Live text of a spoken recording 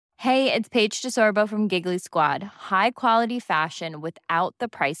Hey, it's Paige DeSorbo from Giggly Squad. High quality fashion without the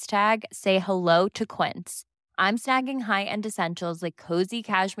price tag. Say hello to Quince. I'm snagging high-end essentials like cozy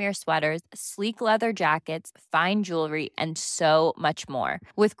cashmere sweaters, sleek leather jackets, fine jewelry, and so much more.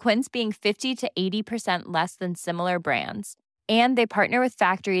 With Quince being 50 to 80% less than similar brands. And they partner with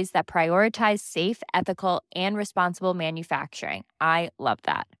factories that prioritize safe, ethical, and responsible manufacturing. I love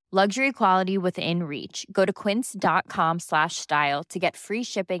that. Luxury quality within reach. Go to quince.com/style to get free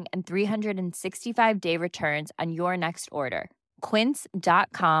shipping and 365-day returns on your next order.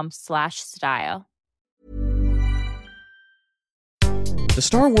 Quince.com/style. The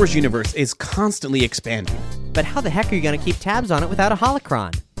Star Wars universe is constantly expanding. But how the heck are you going to keep tabs on it without a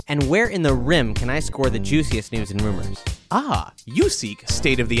holocron? And where in the Rim can I score the juiciest news and rumors? Ah, you seek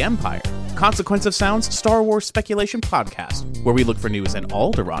State of the Empire, Consequence of Sound's Star Wars speculation podcast, where we look for news in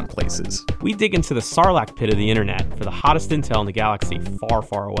Alderaan places. We dig into the Sarlacc pit of the internet for the hottest intel in the galaxy far,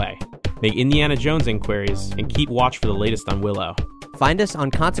 far away. Make Indiana Jones inquiries and keep watch for the latest on Willow. Find us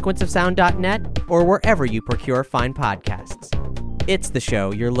on consequenceofsound.net or wherever you procure fine podcasts. It's the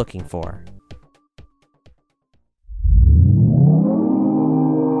show you're looking for.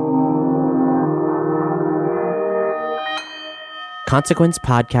 Consequence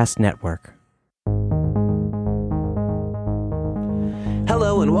Podcast Network.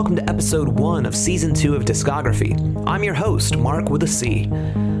 Hello and welcome to episode 1 of season 2 of Discography. I'm your host, Mark with a C.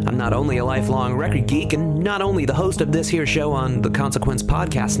 I'm not only a lifelong record geek and not only the host of this here show on the Consequence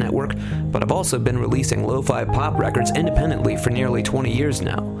Podcast Network, but I've also been releasing lo-fi pop records independently for nearly 20 years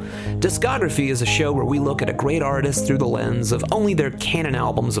now. Discography is a show where we look at a great artist through the lens of only their canon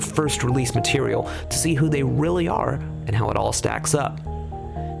albums of first release material to see who they really are and how it all stacks up.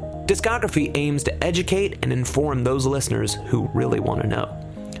 Discography aims to educate and inform those listeners who really want to know.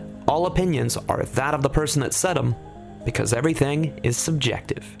 All opinions are that of the person that said them, because everything is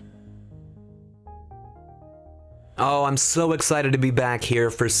subjective. Oh, I'm so excited to be back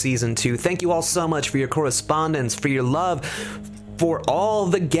here for season 2. Thank you all so much for your correspondence, for your love, for all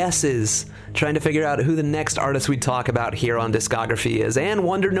the guesses, trying to figure out who the next artist we talk about here on Discography is, and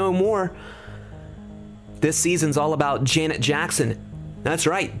wonder no more. This season's all about Janet Jackson. That's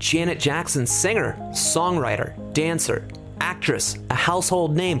right, Janet Jackson, singer, songwriter, dancer, actress, a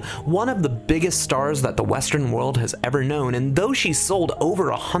household name, one of the biggest stars that the Western world has ever known, and though she's sold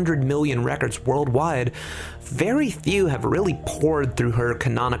over 100 million records worldwide, very few have really poured through her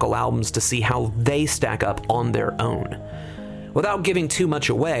canonical albums to see how they stack up on their own. Without giving too much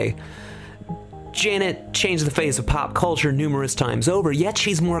away, Janet changed the face of pop culture numerous times over, yet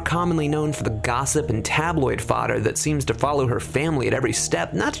she's more commonly known for the gossip and tabloid fodder that seems to follow her family at every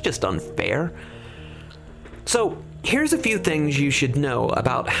step, and that's just unfair. So, here's a few things you should know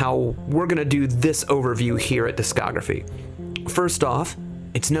about how we're going to do this overview here at Discography. First off,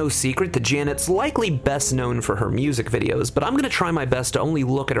 it's no secret that Janet's likely best known for her music videos, but I'm going to try my best to only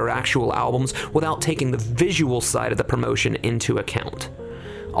look at her actual albums without taking the visual side of the promotion into account.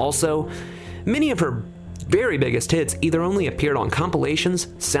 Also, many of her very biggest hits either only appeared on compilations,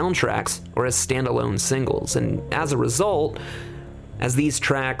 soundtracks, or as standalone singles, and as a result, as these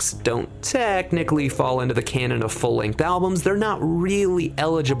tracks don't technically fall into the canon of full-length albums, they're not really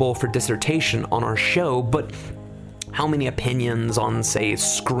eligible for dissertation on our show, but how many opinions on, say,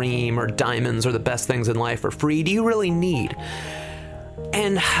 Scream or Diamonds or the best things in life are free do you really need?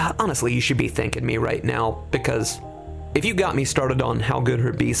 And honestly, you should be thanking me right now, because if you got me started on how good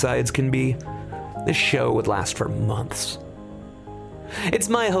her B-sides can be, this show would last for months. It's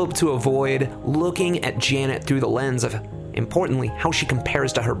my hope to avoid looking at Janet through the lens of, importantly, how she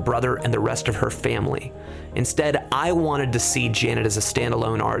compares to her brother and the rest of her family. Instead, I wanted to see Janet as a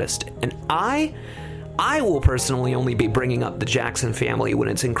standalone artist, and I will personally only be bringing up the Jackson family when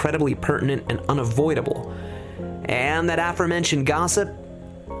it's incredibly pertinent and unavoidable. And that aforementioned gossip,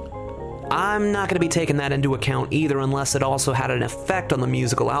 I'm not going to be taking that into account either unless it also had an effect on the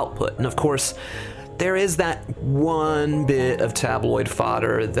musical output. And of course, there is that one bit of tabloid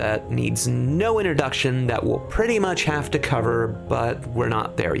fodder that needs no introduction that we'll pretty much have to cover, but we're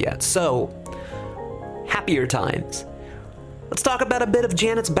not there yet. So, happier times. Let's talk about a bit of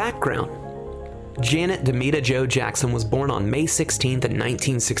Janet's background. Janet Demita Jo Jackson was born on May 16th in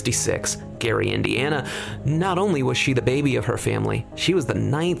 1966, Gary, Indiana. Not only was she the baby of her family, she was the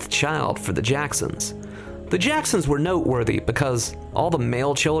 9th child for the Jacksons. The Jacksons were noteworthy because all the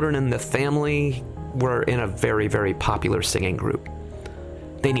male children in the family were in a very, very popular singing group.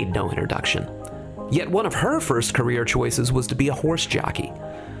 They need no introduction. Yet one of her first career choices was to be a horse jockey.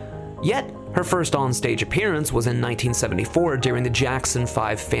 Yet, her first on-stage appearance was in 1974 during the Jackson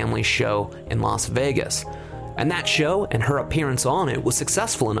 5 Family Show in Las Vegas. And that show and her appearance on it was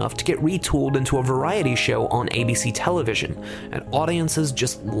successful enough to get retooled into a variety show on ABC television, and audiences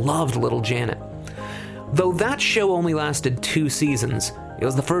just loved Little Janet. Though that show only lasted 2 seasons, it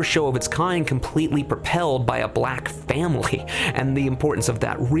was the first show of its kind completely propelled by a black family, and the importance of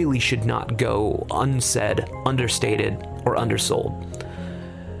that really should not go unsaid, understated, or undersold.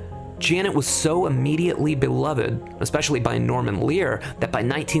 Janet was so immediately beloved, especially by Norman Lear, that by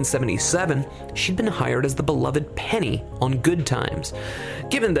 1977, she'd been hired as the beloved Penny on Good Times,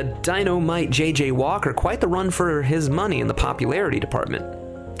 giving the dynamite J.J. Walker quite the run for his money in the popularity department.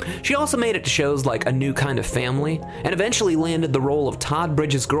 She also made it to shows like A New Kind of Family, and eventually landed the role of Todd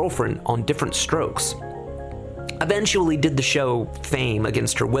Bridges' girlfriend on Different Strokes. Eventually did the show Fame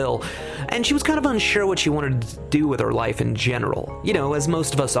against her will, and she was kind of unsure what she wanted to do with her life in general, as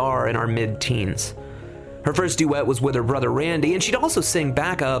most of us are in our mid-teens. Her first duet was with her brother Randy, and she'd also sing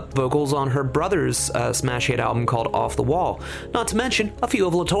backup vocals on her brother's smash hit album called Off the Wall, not to mention a few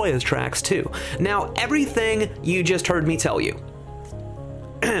of LaToya's tracks too. Now, everything you just heard me tell you.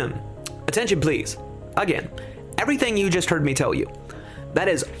 Attention please. Again, everything you just heard me tell you. That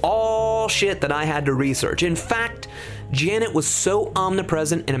is all shit that I had to research. In fact, Janet was so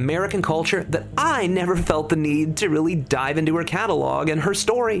omnipresent in American culture that I never felt the need to really dive into her catalog and her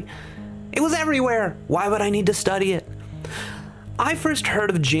story. It was everywhere. Why would I need to study it? I first heard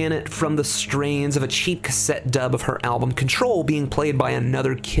of Janet from the strains of a cheap cassette dub of her album Control being played by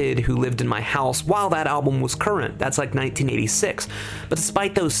another kid who lived in my house while that album was current. That's like 1986. But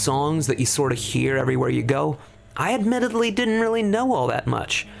despite those songs that you sort of hear everywhere you go, I admittedly didn't really know all that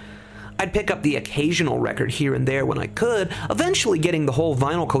much. I'd pick up the occasional record here and there when I could, eventually getting the whole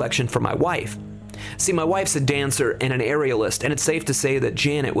vinyl collection for my wife. See, my wife's a dancer and an aerialist, and it's safe to say that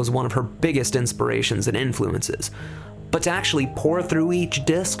Janet was one of her biggest inspirations and influences. But to actually pour through each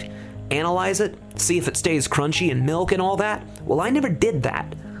disc, analyze it, see if it stays crunchy and milk and all that, well, I never did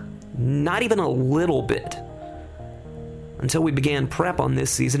that. Not even a little bit. Until we began prep on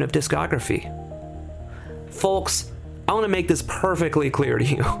this season of discography. Folks, I want to make this perfectly clear to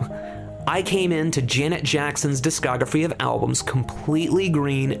you. I came into Janet Jackson's discography of albums completely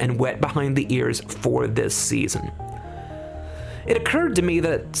green and wet behind the ears for this season. It occurred to me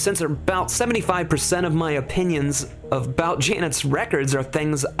that since about 75% of my opinions about Janet's records are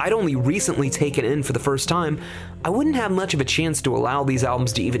things I'd only recently taken in for the first time, I wouldn't have much of a chance to allow these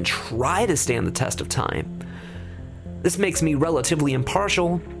albums to even try to stand the test of time. This makes me relatively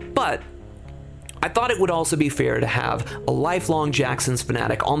impartial, but I thought it would also be fair to have a lifelong Jacksons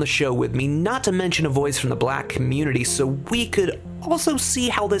fanatic on the show with me, not to mention a voice from the black community, so we could also see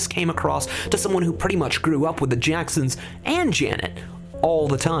how this came across to someone who pretty much grew up with the Jacksons and Janet all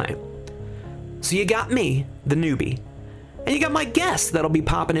the time. So you got me, the newbie, and you got my guest that'll be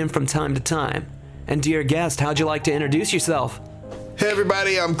popping in from time to time. And dear guest, how'd you like to introduce yourself? Hey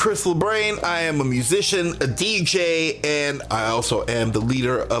everybody, I'm Chris LeBrain. I am a musician, a DJ, and I also am the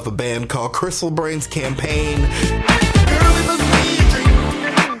leader of a band called Chris LeBrain's Campaign. Girl, it must be a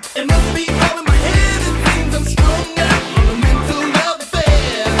dream. It must be all in my head. It seems I'm strung out on a mental love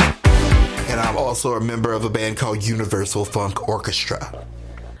affair. And I'm also a member of a band called Universal Funk Orchestra.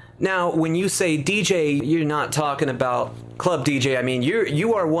 Now, when you say DJ, you're not talking about club DJ. I mean,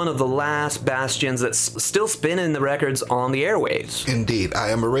 you are one of the last bastions that's still spinning the records on the airwaves. Indeed.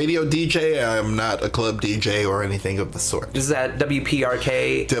 I am a radio DJ. I am not a club DJ or anything of the sort. Is that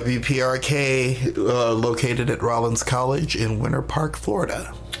WPRK? WPRK, located at Rollins College in Winter Park,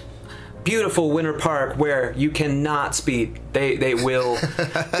 Florida. Beautiful Winter Park, where you cannot speed. They will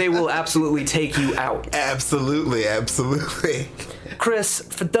absolutely take you out. Absolutely. Chris,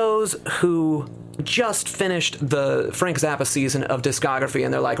 for those who just finished the Frank Zappa season of discography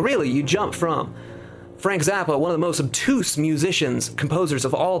and they're like, really, you jumped from Frank Zappa, one of the most obtuse musicians, composers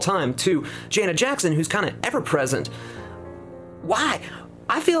of all time, to Janet Jackson, who's kind of ever-present. Why?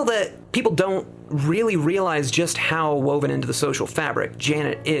 I feel that people don't really realize just how woven into the social fabric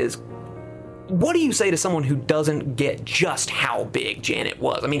Janet is. What do you say to someone who doesn't get just how big Janet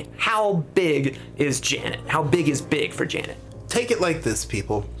was? I mean, how big is Janet? How big is big for Janet? Take it like this,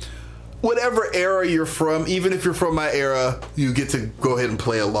 people. Whatever era you're from, even if you're from my era, you get to go ahead and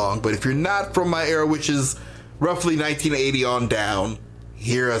play along. But if you're not from my era, which is roughly 1980 on down,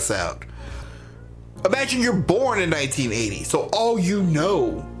 hear us out. Imagine you're born in 1980, so all you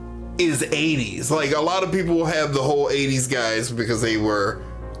know is 80s. Like, a lot of people will have the whole 80s guys because they were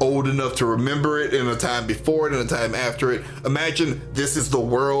old enough to remember it in a time before it and a time after it. Imagine this is the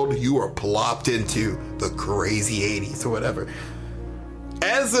world you are plopped into, the crazy 80s or whatever.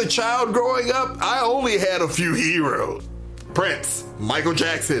 As a child growing up, I only had a few heroes. Prince, Michael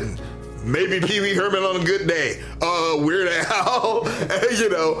Jackson, maybe Pee Wee Herman on a good day, Weird Al, you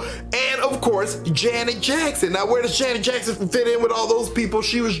know, and of course Janet Jackson. Now, where does Janet Jackson fit in with all those people?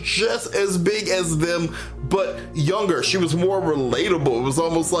 She was just as big as them, but younger. She was more relatable. It was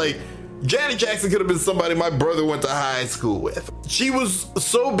almost like Janet Jackson could have been somebody my brother went to high school with. She was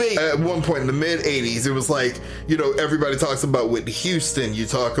so big at one point in the mid-'80s. It was like, you know, everybody talks about Whitney Houston. You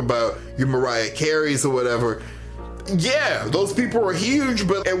talk about your Mariah Careys or whatever. Yeah, those people were huge,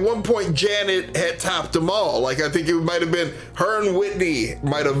 but at one point Janet had topped them all. Like, I think it might have been her and Whitney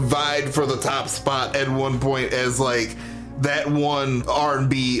might have vied for the top spot at one point as like that one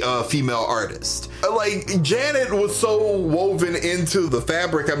R&B female artist. Like, Janet was so woven into the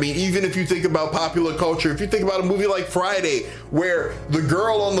fabric. I mean, even if you think about popular culture, if you think about a movie like Friday, where the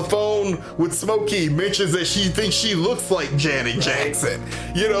girl on the phone with Smokey mentions that she thinks she looks like Janet Jackson,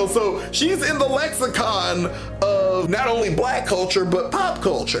 you know, so she's in the lexicon of not only black culture, but pop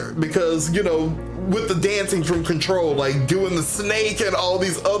culture, because, you know, with the dancing from Control, like doing the snake and all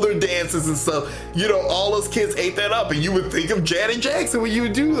these other dances and stuff, you know, all us kids ate that up, and you would think of Janet Jackson when you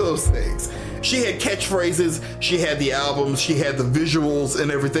would do those things. She had catchphrases, she had the albums, she had the visuals and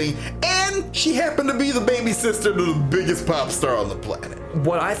everything, and she happened to be the baby sister to the biggest pop star on the planet.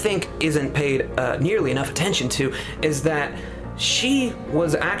 What I think isn't paid nearly enough attention to is that she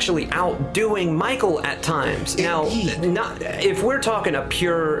was actually outdoing Michael at times. Indeed. Now, if we're talking a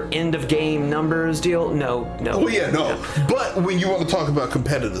pure end of game numbers deal, no. Oh yeah, no. But when you want to talk about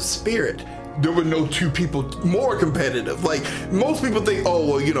competitive spirit, there were no two people more competitive. Like, most people think, oh,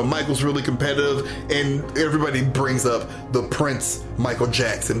 well, you know, Michael's really competitive, and everybody brings up the Prince Michael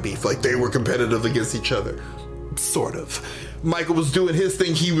Jackson beef, like they were competitive against each other. Sort of. Michael was doing his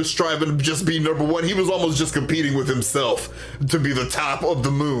thing. He was striving to just be number one. He was almost just competing with himself to be the top of the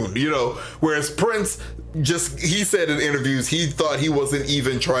moon, you know, whereas Prince he said in interviews, he thought he wasn't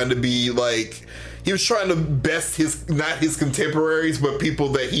even trying to be like, he was trying to best not his contemporaries, but people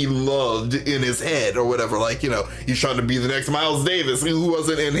that he loved in his head or whatever. Like, you know, he's trying to be the next Miles Davis, who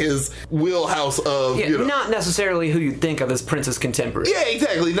wasn't in his wheelhouse of, yeah, you know. Not necessarily who you'd think of as Prince's contemporary. Yeah,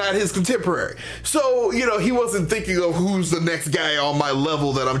 exactly. Not his contemporary. So, you know, he wasn't thinking of who's the next guy on my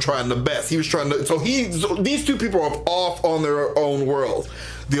level that I'm trying to best. He was trying to, so these two people are off on their own world.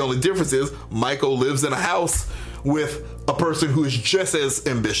 The only difference is Michael lives in a house with a person who is just as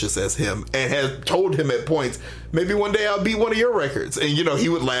ambitious as him and has told him at points, maybe one day I'll beat one of your records. And, you know, he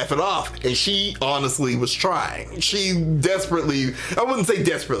would laugh it off. And she honestly was trying. She desperately, I wouldn't say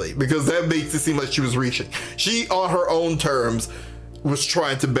desperately, because that makes it seem like she was reaching. She, on her own terms, was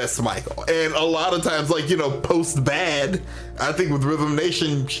trying to best Michael. And a lot of times, like, you know, post Bad, I think with Rhythm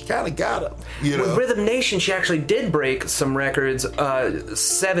Nation, she kind of got him. You know? With Rhythm Nation, she actually did break some records,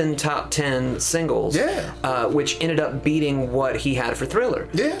 7 top 10 singles, which ended up beating what he had for Thriller.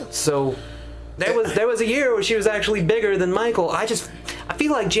 Yeah. So there was a year where she was actually bigger than Michael. I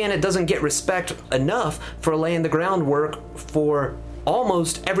feel like Janet doesn't get respect enough for laying the groundwork for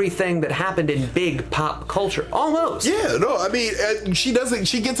almost everything that happened in big pop culture. Almost. Yeah, no, I mean, she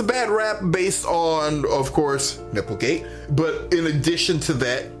gets a bad rap based on, of course, Nipplegate, but in addition to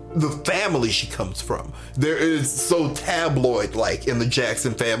that, the family she comes from. There is so tabloid-like in the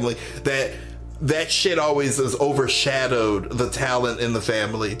Jackson family that shit always has overshadowed the talent in the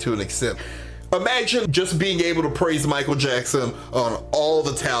family to an extent. Imagine just being able to praise Michael Jackson on all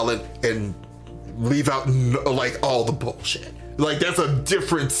the talent and leave out, like, all the bullshit. Like, that's a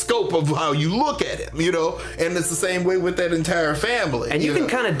different scope of how you look at him, you know? And it's the same way with that entire family. And you can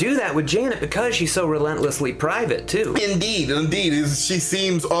kind of do that with Janet because she's so relentlessly private, too. Indeed. She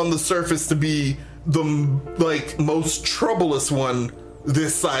seems on the surface to be the, like, most troublous one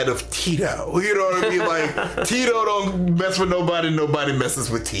this side of Tito. You know what I mean? Like, Tito don't mess with nobody, nobody messes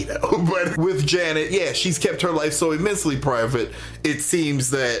with Tito. But with Janet, yeah, she's kept her life so immensely private, it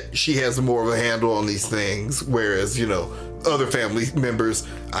seems that she has more of a handle on these things, whereas, you know, other family members,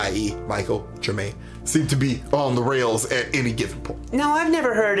 i.e. Michael, Jermaine, seem to be on the rails at any given point. No, I've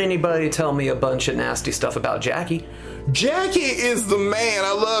never heard anybody tell me a bunch of nasty stuff about Jackie. Jackie is the man.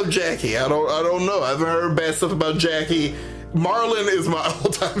 I love Jackie. I don't know. I haven't heard bad stuff about Jackie. Marlon is my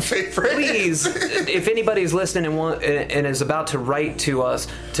all-time favorite. Please, if anybody's listening and is about to write to us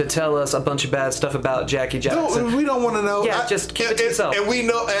to tell us a bunch of bad stuff about Jackie Jackson, no, we don't want to know. Yeah, just keep it to yourself. And we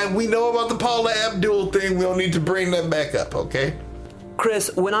know about the Paula Abdul thing. We don't need to bring that back up, okay? Chris,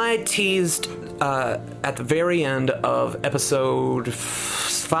 when I teased at the very end of episode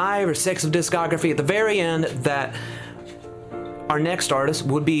 5 or 6 of Discography, at the very end that our next artist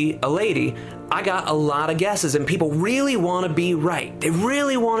would be a lady, I got a lot of guesses, and people really want to be right. They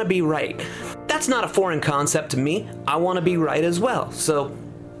really want to be right. That's not a foreign concept to me. I want to be right as well. So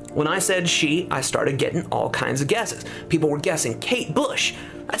When I said she, I started getting all kinds of guesses. People were guessing Kate Bush.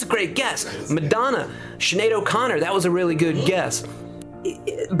 That's a great guess. Madonna, Sinead O'Connor, that was a really good guess.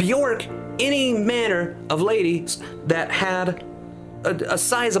 Bjork, any manner of ladies that had a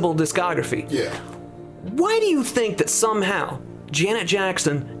sizable discography. Yeah. Why do you think that somehow Janet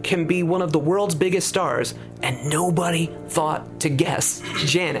Jackson can be one of the world's biggest stars and nobody thought to guess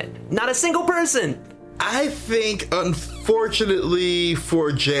Janet? Not a single person! I think, unfortunately,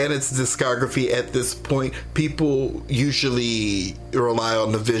 for Janet's discography at this point, people usually rely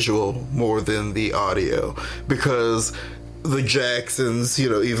on the visual more than the audio, because the Jacksons,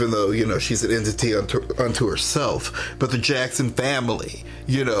 even though, she's an entity unto herself, but the Jackson family,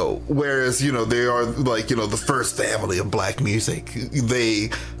 whereas, they are like, the first family of black music, they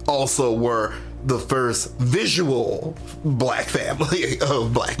also were the first visual black family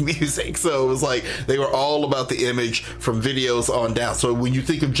of black music. So it was like they were all about the image from videos on down. So when you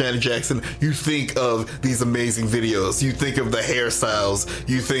think of Janet Jackson, you think of these amazing videos. You think of the hairstyles.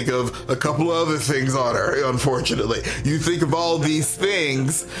 You think of a couple other things on her, unfortunately. You think of all these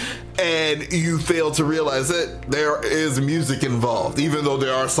things, and you fail to realize that there is music involved. Even though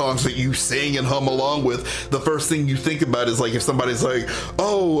there are songs that you sing and hum along with, the first thing you think about is like if somebody's like,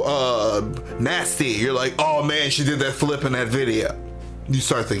 Nasty, you're like, oh man, she did that flip in that video. You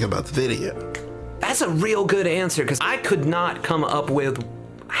start thinking about the video. That's a real good answer, because I could not come up with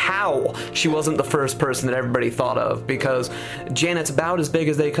how she wasn't the first person that everybody thought of, because Janet's about as big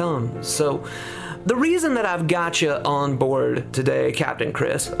as they come. So the reason that I've got you on board today, Captain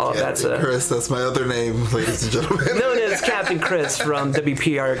Chris, Chris, that's my other name, ladies and gentlemen. Known as Captain Chris from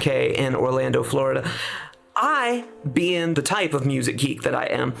WPRK in Orlando, Florida. I, being the type of music geek that I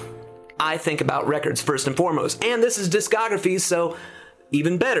am, I think about records first and foremost. And this is discography, so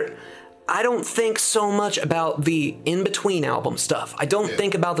even better. I don't think so much about the in-between album stuff. I don't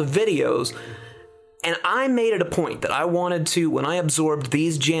think about the videos. And I made it a point that I wanted to, when I absorbed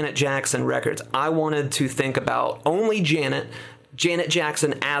these Janet Jackson records, I wanted to think about only Janet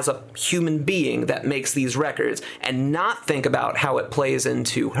Jackson as a human being that makes these records, and not think about how it plays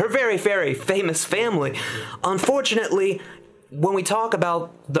into her very, very famous family. Unfortunately, when we talk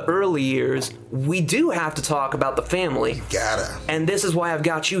about the early years, we do have to talk about the family. Gotta. And this is why I've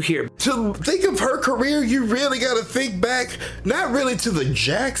got you here. To think of her career, you really gotta think back, not really to the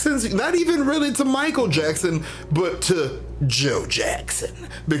Jacksons, not even really to Michael Jackson, but to Joe Jackson,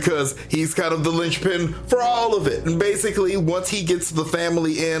 because he's kind of the linchpin for all of it. And basically, once he gets the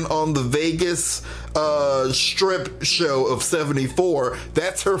family in on the Vegas strip show of 74,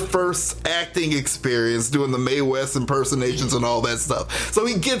 that's her first acting experience, doing the Mae West impersonations and all that stuff. So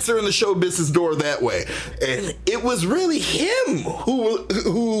he gets her in the show business door that way. And it was really him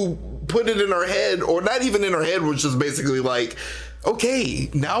who put it in her head, or not even in her head, which is basically like, okay,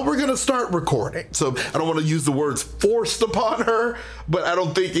 now we're going to start recording. So I don't want to use the words forced upon her, but I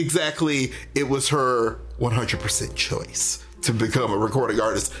don't think exactly it was her 100% choice to become a recording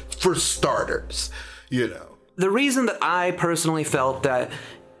artist, for starters, The reason that I personally felt that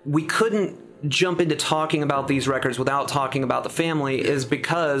we couldn't jump into talking about these records without talking about the family is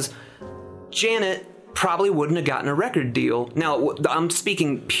because Janet probably wouldn't have gotten a record deal. Now, I'm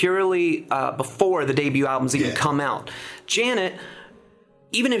speaking purely before the debut albums even come out. Janet,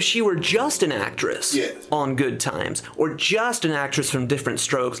 even if she were just an actress on Good Times, or just an actress from Different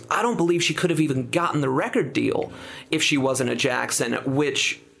Strokes, I don't believe she could have even gotten the record deal if she wasn't a Jackson,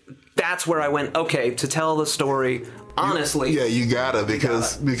 which that's where I went, okay, to tell the story honestly. You gotta,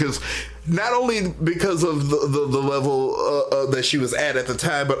 because not only because of the level that she was at the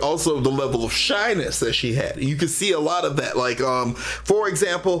time, but also the level of shyness that she had. You can see a lot of that. Like, for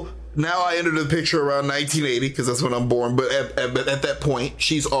example, now I entered the picture around 1980, because that's when I'm born, but at that point,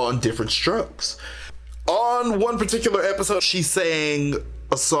 she's on Different Strokes. On one particular episode, she sang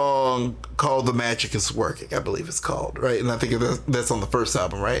a song called The Magic Is Working, I believe it's called, right? And I think that's on the first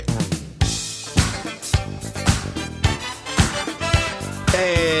album, right?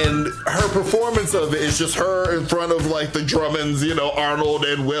 And her performance of it is just her in front of like the Drummonds, Arnold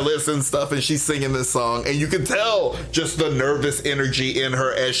and Willis and stuff, and she's singing this song, and you can tell just the nervous energy in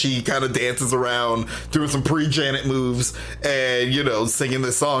her as she kind of dances around doing some pre-Janet moves and, singing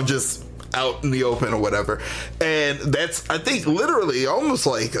this song just out in the open or whatever. And that's, I think, literally almost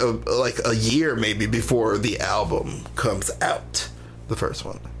like a year maybe before the album comes out, the first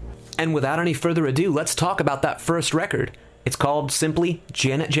one. And without any further ado, let's talk about that first record. It's called simply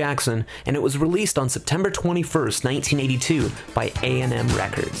Janet Jackson, and it was released on September 21st, 1982 by A&M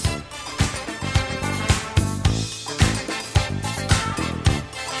Records.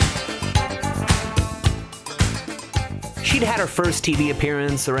 She She'd had her first TV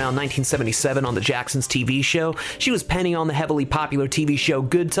appearance around 1977 on the Jacksons TV show. She was Penny on the heavily popular TV show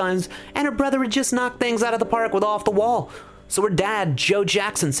Good Times, and her brother had just knocked things out of the park with Off the Wall. So her dad, Joe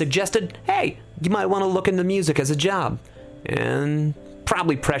Jackson, suggested, hey, you might want to look into music as a job. And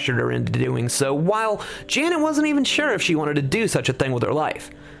probably pressured her into doing so, while Janet wasn't even sure if she wanted to do such a thing with her life.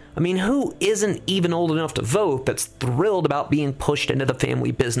 I mean, who isn't even old enough to vote that's thrilled about being pushed into the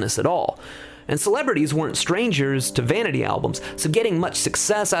family business at all? And celebrities weren't strangers to vanity albums, so getting much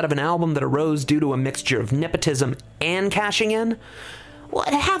success out of an album that arose due to a mixture of nepotism and cashing in, well,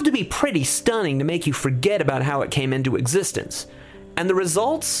 it'd have to be pretty stunning to make you forget about how it came into existence. And the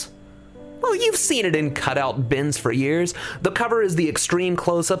results? Well, you've seen it in cutout bins for years. The cover is the extreme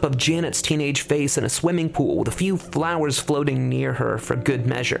close-up of Janet's teenage face in a swimming pool with a few flowers floating near her for good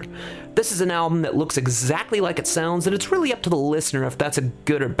measure. This is an album that looks exactly like it sounds, and it's really up to the listener if that's a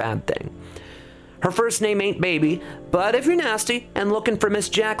good or bad thing. Her first name ain't Baby, but if you're nasty and looking for Miss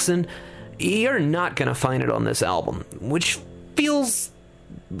Jackson, you're not gonna find it on this album, which feels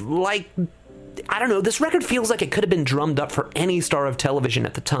like, I don't know, this record feels like it could have been drummed up for any star of television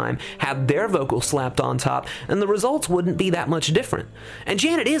at the time, had their vocals slapped on top, and the results wouldn't be that much different. And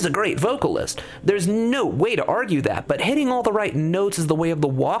Janet is a great vocalist. There's no way to argue that, but hitting all the right notes is the way of the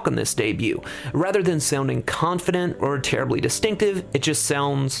walk on this debut. Rather than sounding confident or terribly distinctive, it just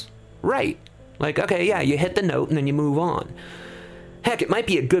sounds right. Like, okay, yeah, you hit the note and then you move on. Heck, it might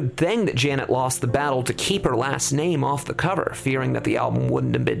be a good thing that Janet lost the battle to keep her last name off the cover, fearing that the album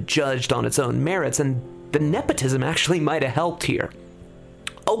wouldn't have been judged on its own merits, and the nepotism actually might have helped here.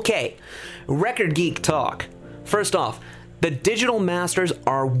 Okay, Record Geek talk. First off, the digital masters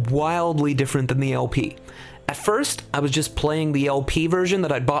are wildly different than the LP. At first, I was just playing the LP version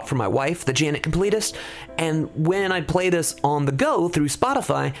that I'd bought for my wife, the Janet Completist, and when I'd play this on the go through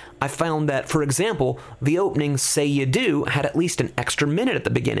Spotify, I found that, for example, the opening Say You Do had at least an extra minute at the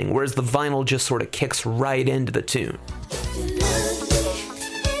beginning, whereas the vinyl just sort of kicks right into the tune.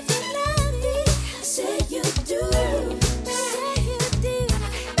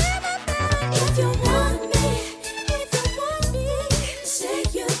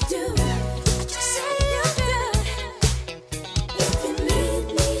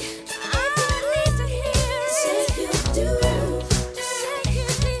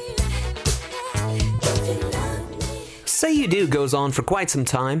 Say You Do goes on for quite some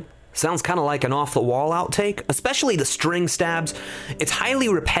time. Sounds kind of like an off-the-wall outtake, especially the string stabs. It's highly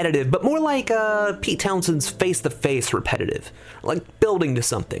repetitive, but more like Pete Townshend's Face-to-Face repetitive, like building to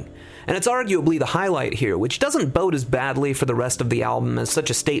something. And it's arguably the highlight here, which doesn't bode as badly for the rest of the album as such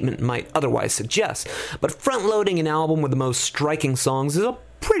a statement might otherwise suggest. But front-loading an album with the most striking songs is a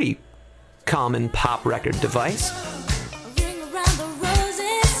pretty common pop record device.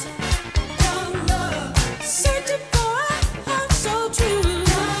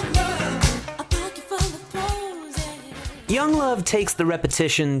 Young Love takes the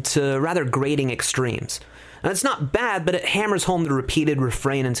repetition to rather grating extremes. And it's not bad, but it hammers home the repeated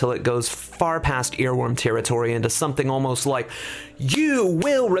refrain until it goes far past earworm territory into something almost like, "You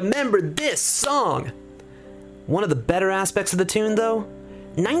will remember this song!" One of the better aspects of the tune, though?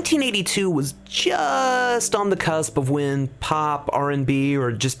 1982 was just on the cusp of when pop, R&B,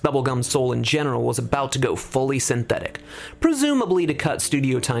 or just bubblegum soul in general was about to go fully synthetic, presumably to cut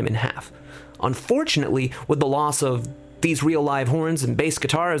studio time in half. Unfortunately, with the loss of these real live horns and bass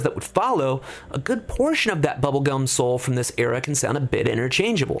guitars that would follow, a good portion of that bubblegum soul from this era can sound a bit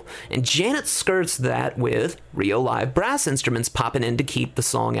interchangeable, and Janet skirts that with real live brass instruments popping in to keep the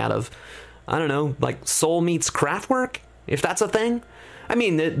song out of, I don't know, like soul meets Kraftwerk, if that's a thing. I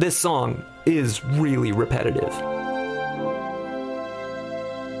mean, this song is really repetitive.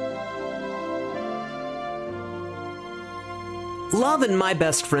 Love and My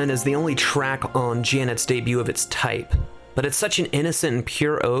Best Friend is the only track on Janet's debut of its type, but it's such an innocent and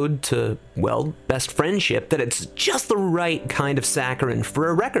pure ode to, well, best friendship that it's just the right kind of saccharine for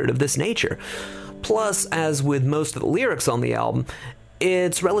a record of this nature. Plus, as with most of the lyrics on the album,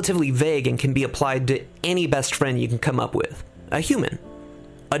 it's relatively vague and can be applied to any best friend you can come up with. A human,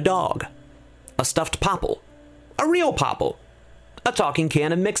 a dog, a stuffed popple, a real popple, a talking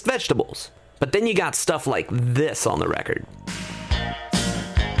can of mixed vegetables. But then you got stuff like this on the record.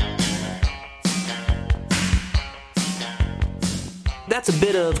 That's a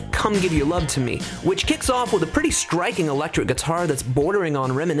bit of Come Give Your Love to Me, which kicks off with a pretty striking electric guitar that's bordering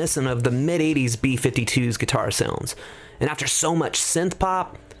on reminiscent of the mid-80s B-52's guitar sounds. And after so much synth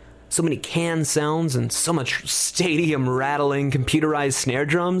pop, so many can sounds, and so much stadium rattling computerized snare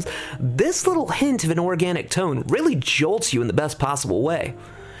drums, this little hint of an organic tone really jolts you in the best possible way.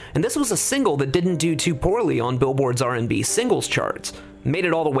 and this was a single that didn't do too poorly on Billboard's R&B singles charts, made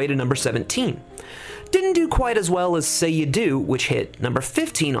it all the way to number 17. Didn't do quite as well as Say You Do, which hit number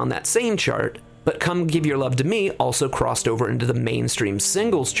 15 on that same chart, but Come Give Your Love to Me also crossed over into the mainstream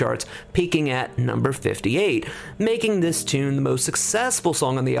singles charts, peaking at number 58, making this tune the most successful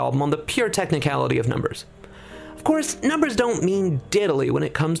song on the album on the pure technicality of numbers. Of course, numbers don't mean diddly when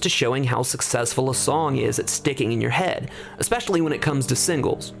it comes to showing how successful a song is at sticking in your head, especially when it comes to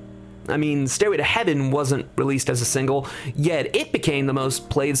singles. I mean, Stairway to Heaven wasn't released as a single, yet it became the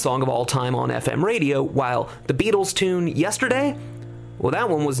most played song of all time on FM radio, while the Beatles' tune Yesterday, well, that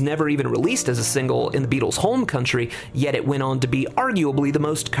one was never even released as a single in the Beatles' home country, yet it went on to be arguably the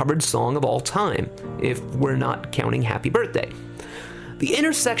most covered song of all time, if we're not counting Happy Birthday. The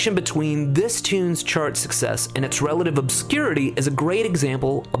intersection between this tune's chart success and its relative obscurity is a great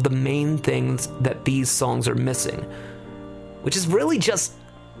example of the main things that these songs are missing, which is really just,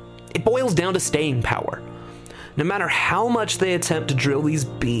 it boils down to staying power. No matter how much they attempt to drill these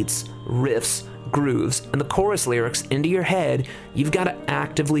beats, riffs, grooves, and the chorus lyrics into your head, you've got to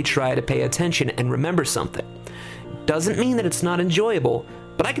actively try to pay attention and remember something. Doesn't mean that it's not enjoyable,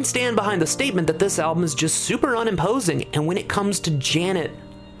 but I can stand behind the statement that this album is just super unimposing, and when it comes to Janet,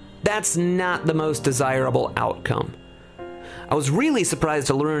 that's not the most desirable outcome. I was really surprised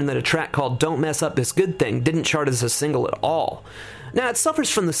to learn that a track called Don't Mess Up This Good Thing didn't chart as a single at all. Now, it suffers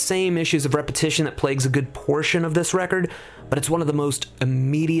from the same issues of repetition that plagues a good portion of this record, but it's one of the most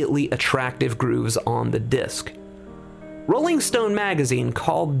immediately attractive grooves on the disc. Rolling Stone magazine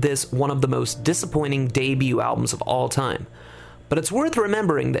called this one of the most disappointing debut albums of all time, but it's worth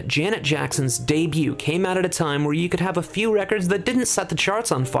remembering that Janet Jackson's debut came out at a time where you could have a few records that didn't set the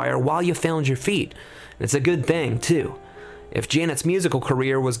charts on fire while you found your feet. And it's a good thing, too. If Janet's musical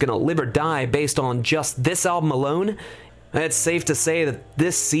career was going to live or die based on just this album alone, it's safe to say that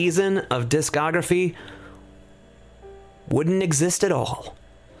this season of discography wouldn't exist at all.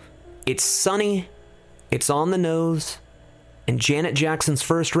 It's sunny, it's on the nose, and Janet Jackson's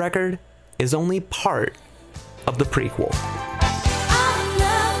first record is only part of the prequel.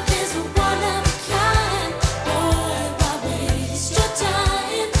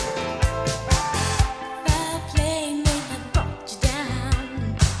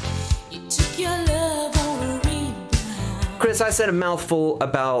 Chris, I said a mouthful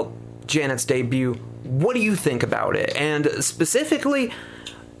about Janet's debut. What do you think about it? And specifically,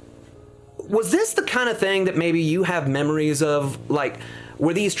 was this the kind of thing that maybe you have memories of? Like,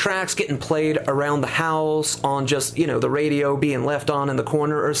 were these tracks getting played around the house on just, the radio being left on in the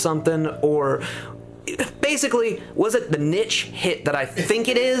corner or something? Or basically, was it the niche hit that I think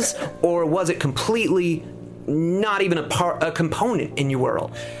it is? Or was it completely not even a component in your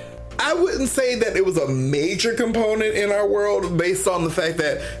world? I wouldn't say that it was a major component in our world based on the fact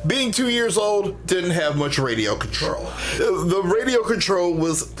that being 2 years old didn't have much radio control. The radio control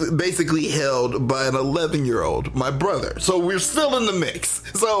was basically held by an 11-year-old, my brother. So we're still in the mix.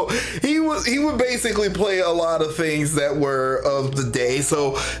 So he would basically play a lot of things that were of the day.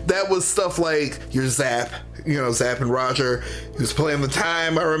 So that was stuff like your Zapp, Zapp and Roger. He was playing The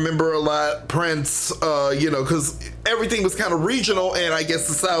Time, I remember a lot. Prince, because everything was kind of regional, and I guess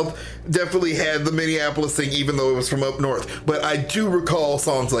the South definitely had the Minneapolis thing, even though it was from up north. But I do recall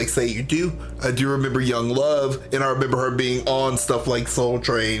songs like Say You Do. I do remember Young Love, and I remember her being on stuff like Soul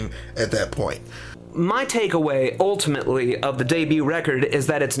Train at that point. My takeaway, ultimately, of the debut record is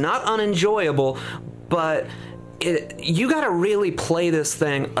that it's not unenjoyable, but you gotta really play this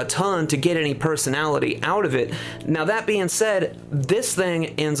thing a ton to get any personality out of it. Now, that being said, this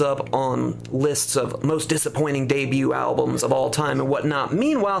thing ends up on lists of most disappointing debut albums of all time and whatnot.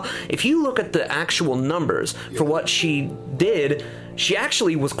 Meanwhile, if you look at the actual numbers for what she did, she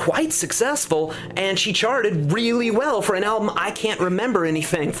actually was quite successful, and she charted really well for an album I can't remember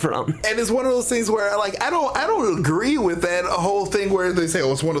anything from. And it's one of those things where, I don't agree with that whole thing where they say,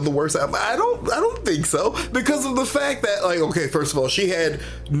 oh, it's one of the worst albums. I don't think so, because of the fact that, okay, first of all, she had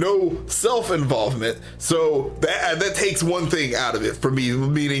no self-involvement, so that takes one thing out of it for me,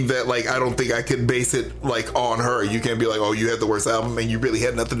 meaning that, I don't think I could base it, on her. You can't be like, oh, you had the worst album, and you really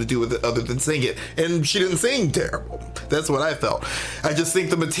had nothing to do with it other than sing it. And she didn't sing terrible. That's what I felt. I just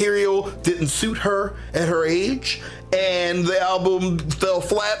think the material didn't suit her at her age, and the album fell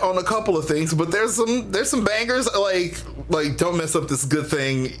flat on a couple of things. But there's some bangers like Don't Mess Up This Good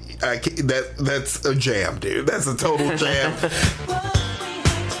Thing. That's a jam, dude. That's a total jam.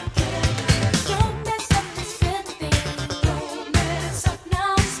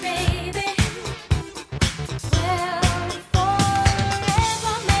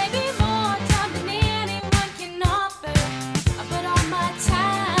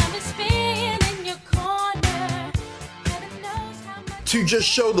 Time to just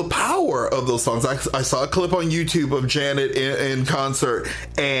show the power of those songs. I saw a clip on YouTube of Janet in concert,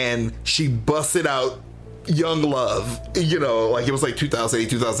 and she busted out Young Love, you know, like it was like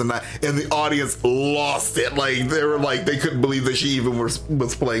 2008, 2009, and the audience lost it. Like they were like, they couldn't believe that she even was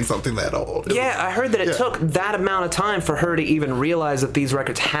playing something that old. I heard that it took that amount of time for her to even realize that these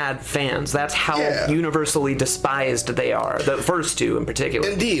records had fans. That's how universally despised they are, the first two in particular.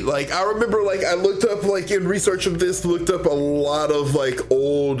 Indeed. Like I remember, like I looked up, like in research of this, looked up a lot of like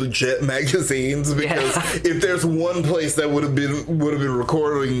old Jet magazines, because if there's one place that would have been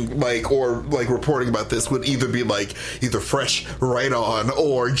recording like, or like reporting about this, would either be like either Fresh Right On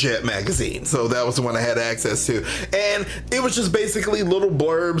or Jet magazine. So that was the one I had access to, and it was just basically little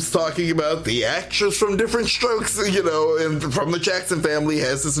blurbs talking about the actress from Different Strokes, you know, and from the Jackson family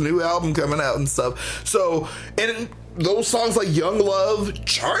has this new album coming out and stuff. So, and those songs like Young Love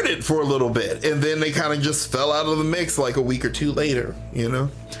charted for a little bit, and then they kind of just fell out of the mix like a week or two later, you know.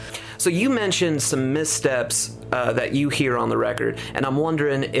 So you mentioned some missteps that you hear on the record, and I'm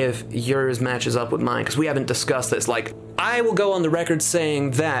wondering if yours matches up with mine, because we haven't discussed this. Like, I will go on the record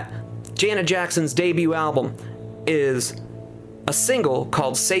saying that Janet Jackson's debut album is a single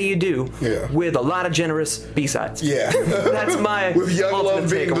called Say You Do with a lot of generous B-sides. Yeah. That's my with Young Love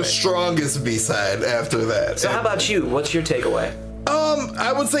being takeaway. The strongest B-side after that. So how about you? What's your takeaway?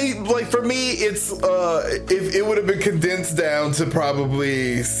 I would say, like, for me, it's, if it would have been condensed down to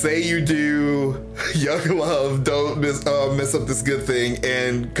probably Say You Do, Young Love, Don't Miss Up This Good Thing,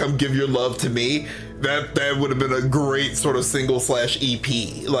 and Come Give Your Love to Me. That would have been a great sort of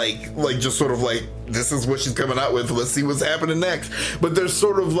single/EP. Like just sort of like, this is what she's coming out with. Let's see what's happening next. But there's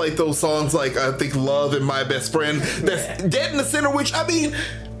sort of like those songs like, I think, Love and My Best Friend, that's dead in the center, which, I mean,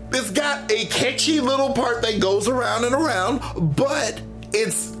 it's got a catchy little part that goes around and around, but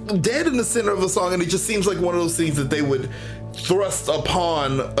it's dead in the center of the song, and it just seems like one of those things that they would thrust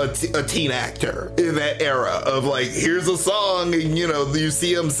upon a teen actor in that era of like, here's a song, and you know, you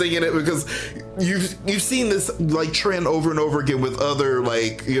see him singing it, because you've seen this like trend over and over again with other,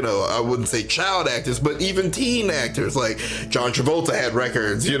 like, you know, I wouldn't say child actors, but even teen actors. Like John Travolta had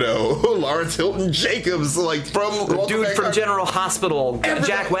records, you know, Lawrence Hilton Jacobs, like from the dude from General Hospital,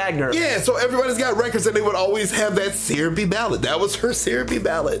 Jack Wagner. Yeah, so everybody's got records, and they would always have that Syrupy ballad. That was her Syrupy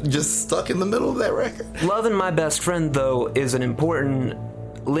ballad, just stuck in the middle of that record. Love and My Best Friend, though, is an important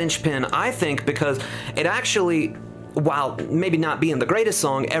linchpin, I think, because it actually, while maybe not being the greatest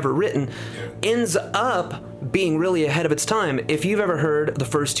song ever written, ends up being really ahead of its time. If you've ever heard the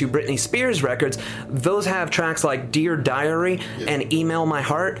first two Britney Spears records, those have tracks like Dear Diary and Email My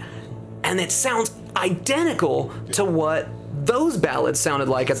Heart, and it sounds identical to what those ballads sounded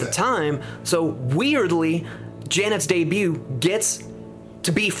like at the time. So weirdly, Janet's debut gets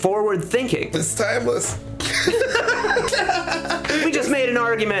to be forward-thinking. It's timeless. We just made an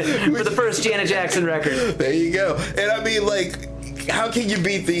argument for the first Janet Jackson record. There you go. And I mean, like, how can you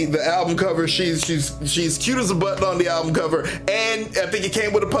beat the album cover? She's cute as a button on the album cover, and I think it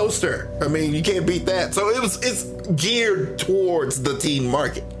came with a poster. I mean, you can't beat that. So it's geared towards the teen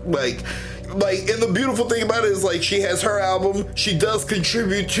market. Like, and the beautiful thing about it is, like, she has her album. She does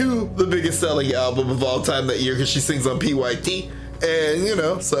contribute to the biggest selling album of all time that year, because she sings on PYT. And, you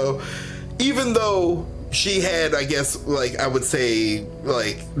know, so even though she had, I guess, like, I would say,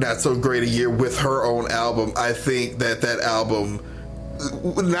 like, not so great a year with her own album, I think that album,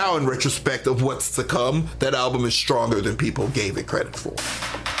 now in retrospect of what's to come, that album is stronger than people gave it credit for.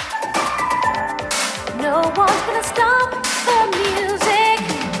 No one's gonna stop the music.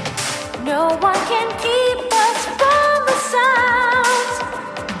 No one can keep us from the sounds.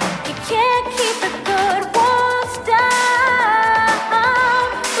 You can't keep the good ones down.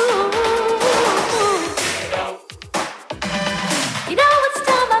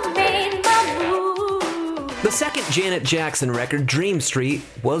 The second Janet Jackson record, Dream Street,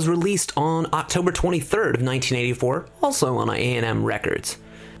 was released on October 23rd of 1984, also on A&M Records.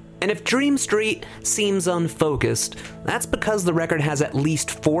 And if Dream Street seems unfocused, that's because the record has at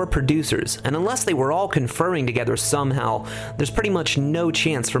least 4 producers, and unless they were all conferring together somehow, there's pretty much no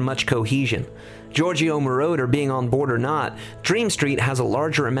chance for much cohesion. Giorgio Moroder being on board or not, Dream Street has a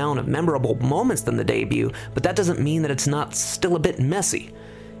larger amount of memorable moments than the debut, but that doesn't mean that it's not still a bit messy.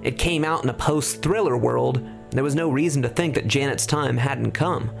 It came out in a post-Thriller world, and there was no reason to think that Janet's time hadn't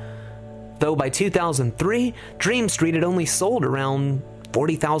come. Though by 2003, Dream Street had only sold around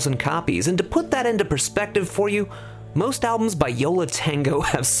 40,000 copies, and to put that into perspective for you, most albums by Yo La Tengo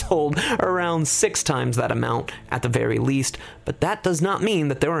have sold around 6 times that amount at the very least, but that does not mean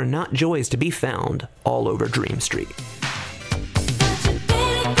that there are not joys to be found all over Dream Street.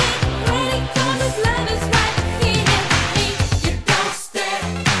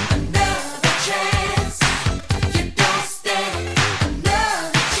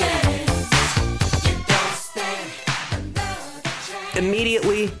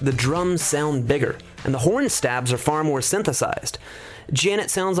 Immediately, the drums sound bigger, and the horn stabs are far more synthesized.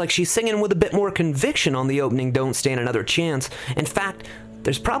 Janet sounds like she's singing with a bit more conviction on the opening Don't Stand Another Chance. In fact,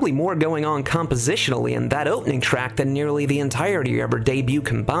 there's probably more going on compositionally in that opening track than nearly the entirety of her debut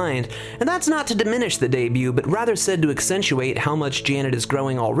combined, and that's not to diminish the debut, but rather said to accentuate how much Janet is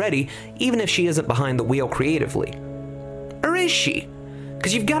growing already, even if she isn't behind the wheel creatively. Or is she?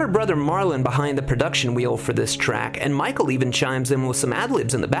 Because you've got her brother Marlon behind the production wheel for this track, and Michael even chimes in with some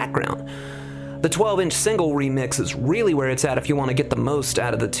ad-libs in the background. The 12-inch single remix is really where it's at if you want to get the most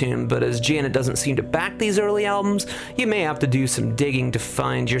out of the tune, but as Janet doesn't seem to back these early albums, you may have to do some digging to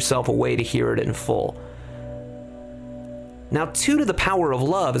find yourself a way to hear it in full. Now, 2 to the Power of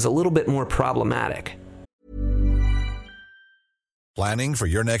Love is a little bit more problematic. Planning for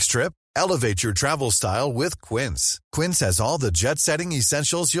your next trip? Elevate your travel style with Quince. Quince has all the jet-setting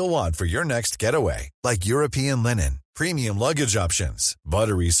essentials you'll want for your next getaway, like European linen, premium luggage options,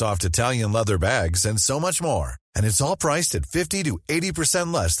 buttery soft Italian leather bags, and so much more. And it's all priced at 50 to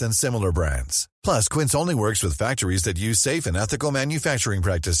 80% less than similar brands. Plus, Quince only works with factories that use safe and ethical manufacturing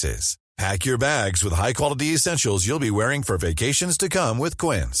practices. Pack your bags with high-quality essentials you'll be wearing for vacations to come with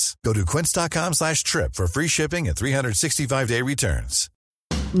Quince. Go to quince.com/trip for free shipping and 365-day returns.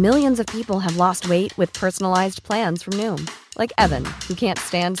 Millions of people have lost weight with personalized plans from Noom. Like Evan, who can't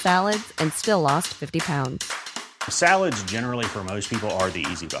stand salads and still lost 50 pounds. Salads generally for most people are the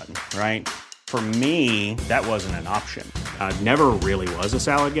easy button, right? For me, that wasn't an option. I never really was a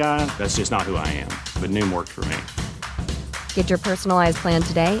salad guy. That's just not who I am. But Noom worked for me. Get your personalized plan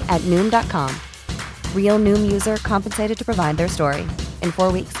today at Noom.com. Real Noom user compensated to provide their story. In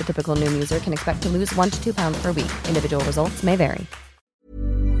 4 weeks, the typical Noom user can expect to lose 1 to 2 pounds per week. Individual results may vary.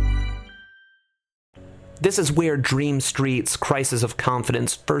 This is where Dream Street's crisis of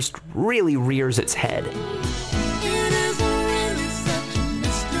confidence first really rears its head.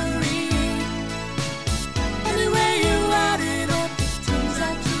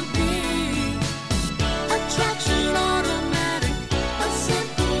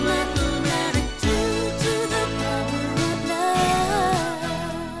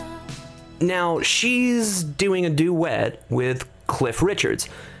 Now, she's doing a duet with Cliff Richards,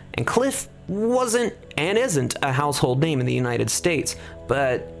 and Cliff wasn't and isn't a household name in the United States,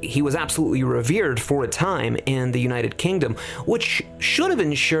 but he was absolutely revered for a time in the United Kingdom, which should have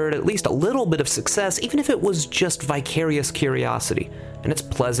ensured at least a little bit of success, even if it was just vicarious curiosity, and it's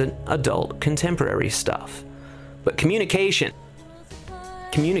pleasant, adult, contemporary stuff. But communication,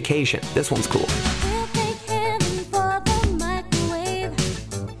 this one's cool.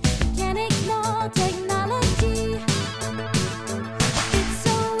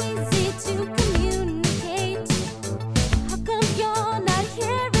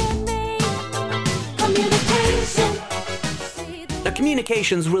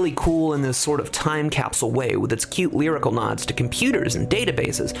 Communication's really cool in this sort of time capsule way with its cute lyrical nods to computers and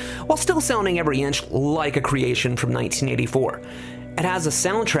databases, while still sounding every inch like a creation from 1984. It has a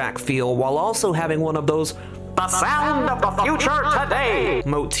soundtrack feel while also having one of those "the sound of the future today"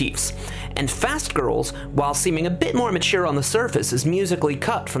 motifs. And Fast Girls, while seeming a bit more mature on the surface, is musically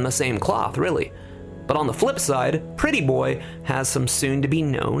cut from the same cloth, really. But on the flip side, Pretty Boy has some soon-to-be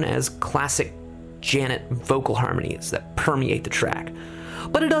known as classic Janet vocal harmonies that permeate the track.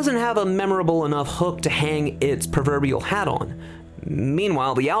 But it doesn't have a memorable enough hook to hang its proverbial hat on.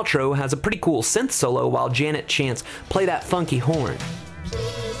 Meanwhile, the outro has a pretty cool synth solo while Janet chants, "Play that funky horn."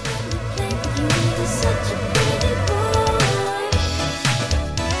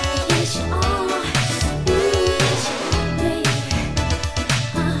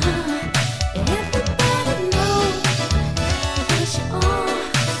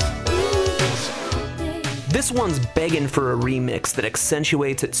 This one's begging for a remix that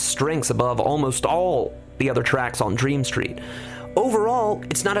accentuates its strengths above almost all the other tracks on Dream Street. Overall,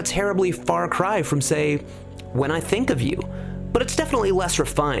 it's not a terribly far cry from, say, When I Think of You, but it's definitely less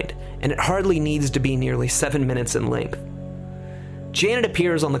refined, and it hardly needs to be nearly 7 minutes in length. Janet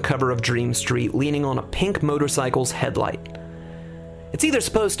appears on the cover of Dream Street leaning on a pink motorcycle's headlight. It's either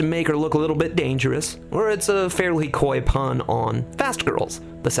supposed to make her look a little bit dangerous, or it's a fairly coy pun on Fast Girls,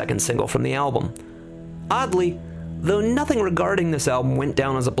 the second single from the album. Oddly, though nothing regarding this album went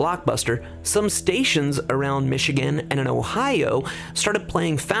down as a blockbuster, some stations around Michigan and in Ohio started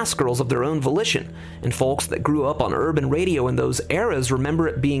playing Fast Girls of their own volition, and folks that grew up on urban radio in those eras remember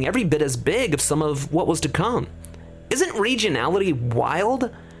it being every bit as big as some of what was to come. Isn't regionality wild?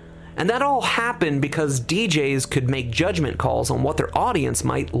 And that all happened because DJs could make judgment calls on what their audience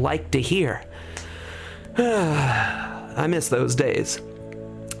might like to hear. I miss those days.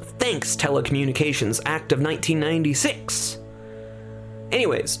 Thanks, Telecommunications Act of 1996.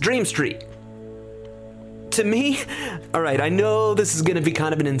 Anyways, Dream Street. To me, alright, I know this is gonna be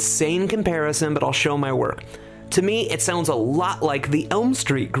kind of an insane comparison, but I'll show my work. To me, it sounds a lot like the Elm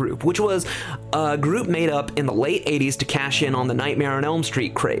Street Group, which was a group made up in the late 80s to cash in on the Nightmare on Elm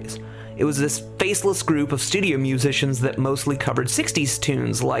Street craze. It was this faceless group of studio musicians that mostly covered 60s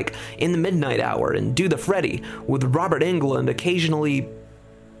tunes like In the Midnight Hour and Do the Freddy, with Robert Englund occasionally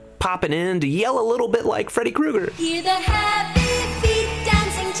popping in to yell a little bit like Freddy Krueger. Hear the happy feet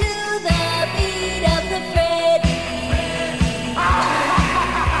dancing to the beat of the Freddy.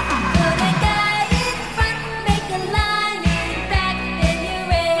 Put a guy in front, make a line in back, then you're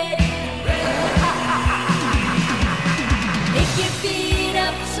ready. Pick your feet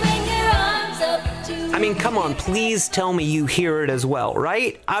up, swing your arms up to. I mean, come on, please tell me you hear it as well,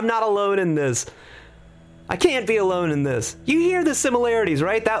 right? I'm not alone in this. I can't be alone in this. You hear the similarities,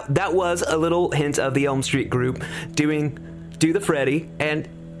 right? That was a little hint of the Elm Street Group doing Do the Freddy. And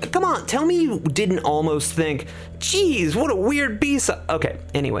come on, tell me you didn't almost think, geez, what a weird B-side. Okay,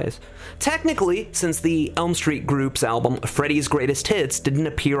 anyways. Technically, since the Elm Street Group's album Freddy's Greatest Hits didn't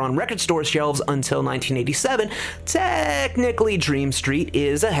appear on record store shelves until 1987, technically Dream Street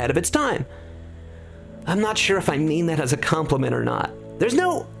is ahead of its time. I'm not sure if I mean that as a compliment or not. There's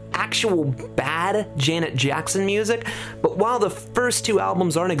no actual bad Janet Jackson music, but while the first two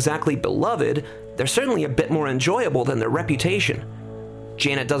albums aren't exactly beloved, they're certainly a bit more enjoyable than their reputation.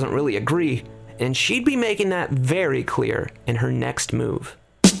 Janet doesn't really agree, and she'd be making that very clear in her next move.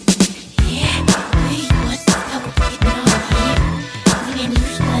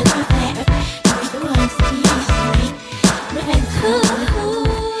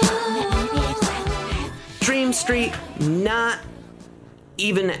 Dream Street, not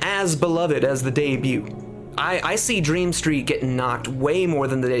even as beloved as the debut. I see Dream Street getting knocked way more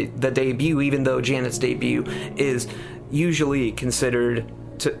than the debut, even though Janet's debut is usually considered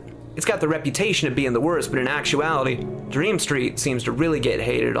to... It's got the reputation of being the worst, but in actuality, Dream Street seems to really get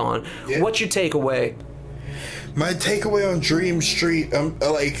hated on. Yeah. What's your takeaway? My takeaway on Dream Street,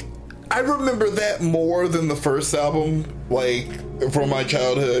 I remember that more than the first album, from my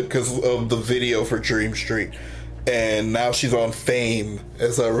childhood, because of the video for Dream Street. And now she's on Fame,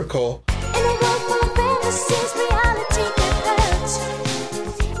 as I recall. In a world full of fantasies, reality diverges.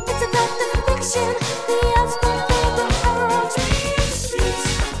 It's about the fiction, the outspoken favorite horror.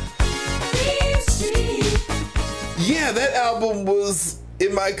 Dream Street. Yeah, that album was,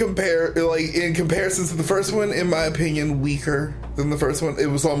 in comparison to the first one, in my opinion, weaker than the first one. It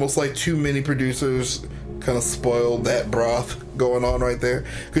was almost like too many producers kind of spoiled that broth going on right there,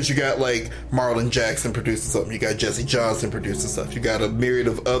 because you got Marlon Jackson producing something, you got Jesse Johnson producing stuff, you got a myriad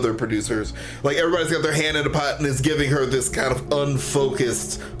of other producers, everybody's got their hand in the pot and is giving her this kind of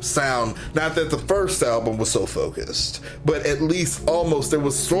unfocused sound. Not that the first album was so focused, but at least almost there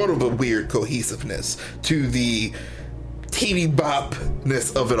was sort of a weird cohesiveness to the teeny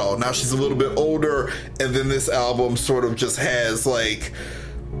bopness of it all. Now she's a little bit older, and then this album sort of just has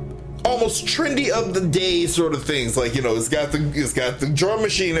almost trendy of the day sort of things, it's got the drum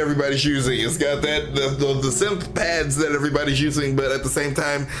machine everybody's using, it's got that the synth pads that everybody's using, but at the same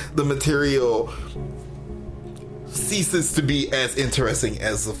time the material ceases to be as interesting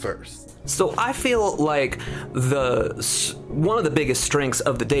as the first. So I feel like one of the biggest strengths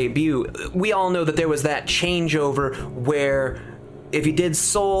of the debut, we all know that there was that changeover where if you did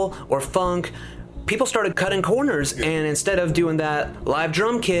soul or funk, people started cutting corners, and instead of doing that live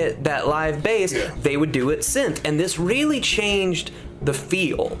drum kit, that live bass, they would do it synth. And this really changed the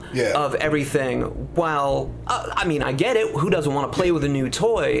feel of everything. While, I get it. Who doesn't want to play with a new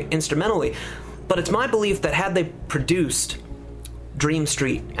toy instrumentally? But it's my belief that had they produced Dream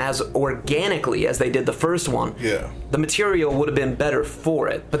Street as organically as they did the first one, the material would have been better for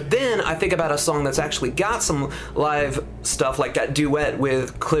it. But then I think about a song that's actually got some live stuff, like that duet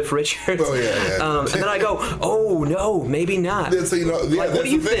with Cliff Richards. And then I go, oh no, maybe not. So, what do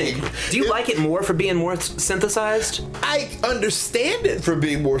you think? Do you like it more for being more synthesized? I understand it for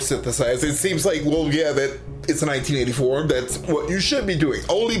being more synthesized. It seems like, that it's 1984, that's what you should be doing.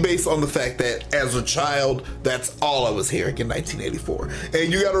 Only based on the fact that as a child, that's all I was hearing in 1984.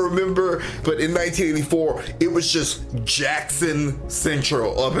 And you gotta remember, but in 1984, it was just Jackson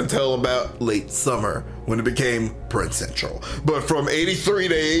Central up until about late summer, when it became Prince Central. But from 83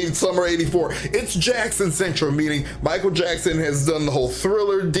 to summer 84, it's Jackson Central, meaning Michael Jackson has done the whole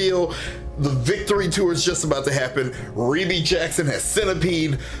Thriller deal. The Victory Tour is just about to happen. Reby Jackson has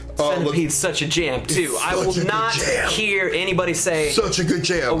Centipede. Centipede's such a jam too. I will not hear anybody say such a good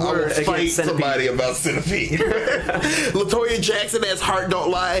jam. A word I will fight against Centipede. somebody about Centipede. LaToya Jackson has Heart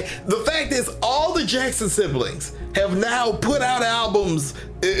Don't Lie. The fact is, all the Jackson siblings have now put out albums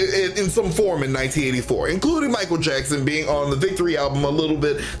in some form in 1984, including Michael Jackson being on the Victory album a little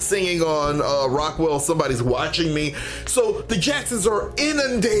bit, singing on Rockwell, Somebody's Watching Me. So the Jacksons are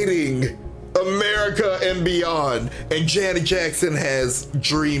inundating America and beyond, and Janet Jackson has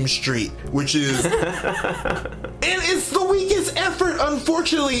Dream Street, which is and it's the weakest effort,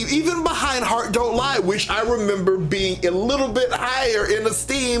 unfortunately, even behind Heart Don't Lie, which I remember being a little bit higher in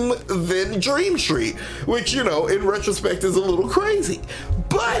esteem than Dream Street, which, you know, in retrospect is a little crazy.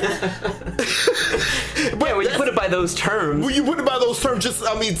 But yeah, when you put it by those terms. When you put it by those terms, just,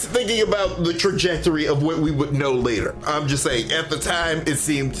 I mean, thinking about the trajectory of what we would know later. I'm just saying, at the time, it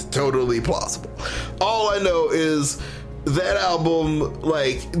seemed totally plausible. All I know is that album,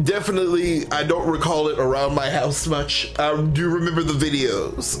 like, definitely, I don't recall it around my house much. I do remember the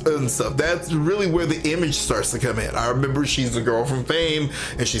videos and stuff. That's really where the image starts to come in. I remember she's a girl from Fame,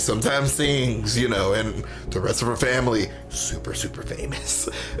 and she sometimes sings, you know, and the rest of her family, super, super famous.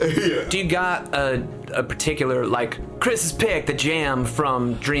 Yeah. Do you got a particular, like, Chris's pick, the jam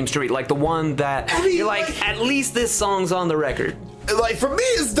from Dream Street, like the one that, you're like, at least this song's on the record? Like, for me,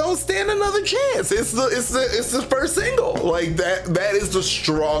 it's Don't Stand Another Chance. It's the first single. Like, that is the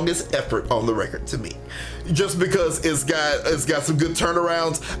strongest effort on the record to me. Just because it's got some good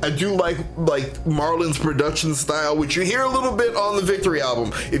turnarounds. I do like Marlon's production style, which you hear a little bit on the Victory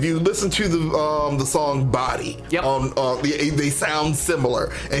album. If you listen to the song Body, yep. They sound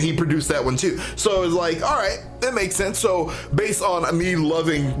similar, and he produced that one too. So it's like, all right, that makes sense. So based on me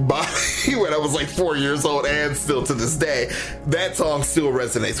loving Body when I was like 4 years old, and still to this day, that song still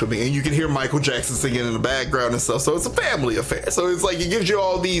resonates with me. And you can hear Michael Jackson singing in the background and stuff. So it's a family affair. So it's like, it gives you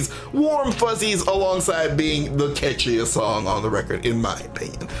all these warm fuzzies alongside being the catchiest song on the record, in my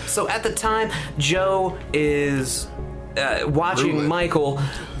opinion. So at the time, Joe is watching Michael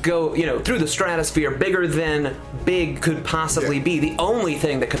go, you know, through the stratosphere, bigger than big could possibly be. The only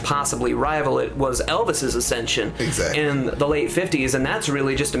thing that could possibly rival it was Elvis's ascension in the late 50s, and that's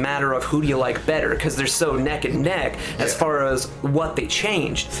really just a matter of who do you like better, because they're so neck and neck as far as what they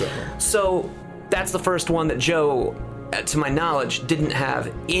changed. So that's the first one that Joe, to my knowledge, didn't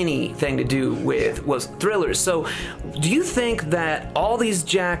have anything to do with, was Thriller. So do you think that all these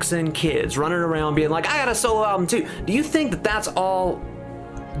Jackson kids running around being like, I got a solo album too, do you think that that's all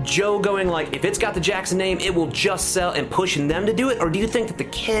Joe going like, if it's got the Jackson name, it will just sell, and pushing them to do it? Or do you think that the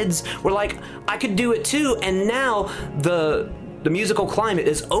kids were like, I could do it too, and now the musical climate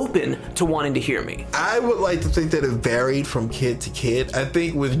is open to wanting to hear me? I would like to think that it varied from kid to kid. I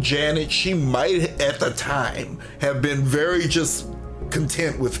think with Janet, she might at the time have been very just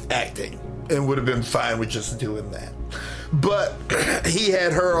content with acting and would have been fine with just doing that. But he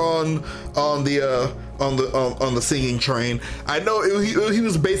had her on the singing train. I know he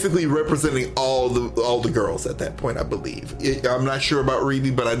was basically representing all the girls at that point, I believe. I'm not sure about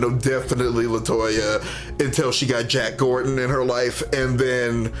Rebe, but I know definitely LaToya until she got Jack Gordon in her life, and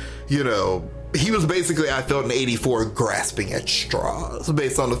then, you know, he was basically, I felt, in 84 grasping at straws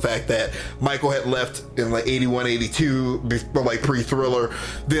based on the fact that Michael had left in like 81, 82, like pre-Thriller.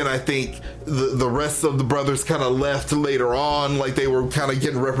 Then I think the rest of the brothers kind of left later on, like they were kind of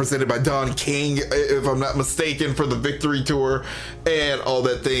getting represented by Don King, if I'm not mistaken, for the Victory tour and all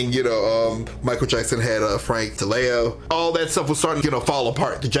that thing. You know, Michael Jackson had Frank DeLeo. All that stuff was starting to fall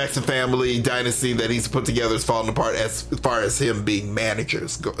apart. The Jackson family dynasty that he's put together is falling apart as far as him being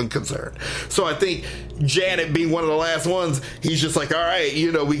managers concerned. So I think Janet being one of the last ones, he's just like, all right,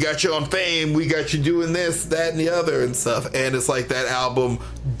 you know, we got you on Fame, we got you doing this, that, and the other and stuff. And it's like that album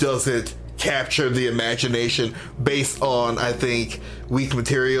doesn't capture the imagination based on, I think, weak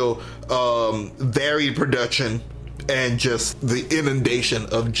material, varied production, and just the inundation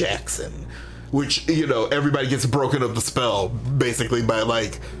of Jackson, which, you know, everybody gets broken of the spell basically by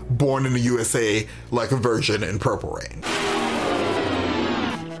like Born in the USA, Like a Virgin, and Purple Rain.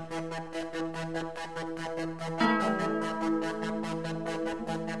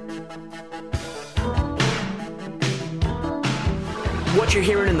 What you're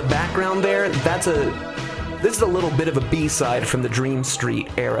hearing in the background there, this is a little bit of a B-side from the Dream Street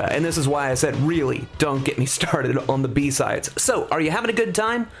era, and this is why I said, really, don't get me started on the B-sides. So, are you having a good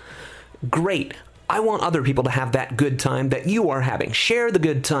time? Great. I want other people to have that good time that you are having. Share the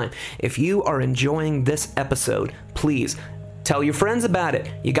good time. If you are enjoying this episode, please Tell your friends about it.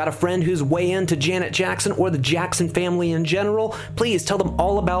 You got a friend who's way into Janet Jackson or the Jackson family in general? Please tell them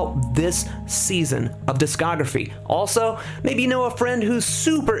all about this season of discography. Also, maybe you know a friend who's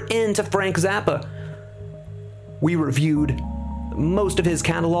super into Frank Zappa. We reviewed most of his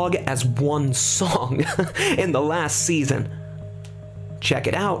catalog as one song in the last season. Check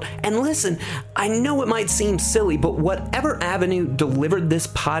it out. And listen, I know it might seem silly, but whatever avenue delivered this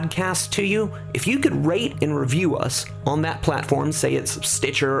podcast to you, if you could rate and review us on that platform, say it's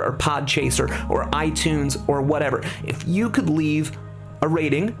Stitcher or Podchaser or iTunes or whatever, if you could leave a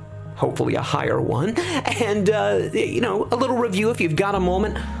rating, hopefully a higher one, and, a little review if you've got a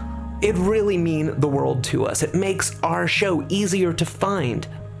moment, it'd really mean the world to us. It makes our show easier to find.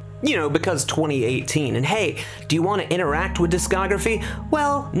 Because 2018. And hey, do you want to interact with discography?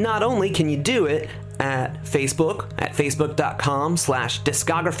 Well, not only can you do it at Facebook, at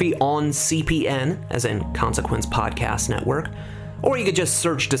facebook.com/discographyOnCPN, as in Consequence Podcast Network, or you could just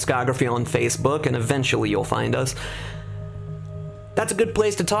search discography on Facebook and eventually you'll find us. That's a good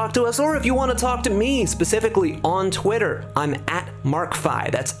place to talk to us, or if you want to talk to me specifically on Twitter, I'm at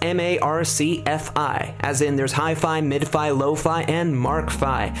MarkFi. That's MarcFi, as in there's hi-fi, mid-fi, lo-fi, and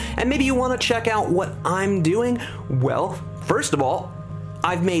MarkFi. And maybe you want to check out what I'm doing? Well, first of all,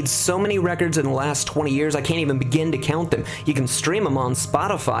 I've made so many records in the last 20 years, I can't even begin to count them. You can stream them on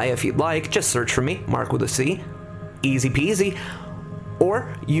Spotify if you'd like. Just search for me, Mark with a C. Easy peasy.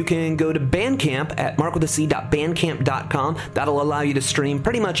 Or you can go to Bandcamp at markwithac.bandcamp.com. That'll allow you to stream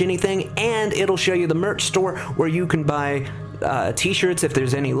pretty much anything, and it'll show you the merch store where you can buy t-shirts if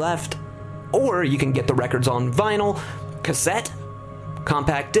there's any left, or you can get the records on vinyl, cassette,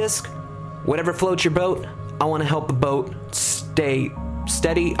 compact disc, whatever floats your boat. I want to help the boat stay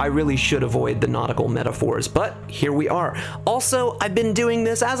steady. I really should avoid the nautical metaphors, but here we are. Also, I've been doing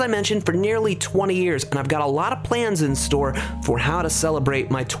this, as I mentioned, for nearly 20 years, and I've got a lot of plans in store for how to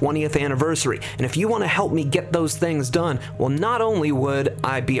celebrate my 20th anniversary. And if you want to help me get those things done, well, not only would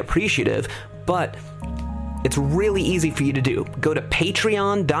I be appreciative, but it's really easy for you to do. Go to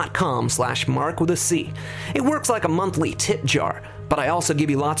patreon.com/Mark with a C. It works like a monthly tip jar, but I also give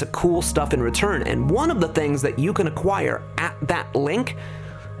you lots of cool stuff in return. And one of the things that you can acquire at that link,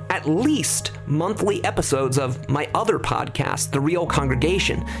 at least monthly episodes of my other podcast, The Real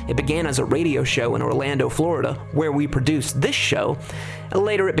Congregation. It began as a radio show in Orlando, Florida, where we produced this show.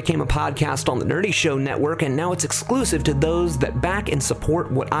 Later, it became a podcast on the Nerdy Show Network, and now it's exclusive to those that back and support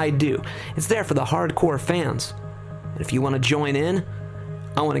what I do. It's there for the hardcore fans. And if you want to join in,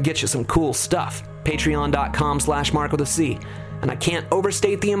 I want to get you some cool stuff. Patreon.com/Mark with a C. And I can't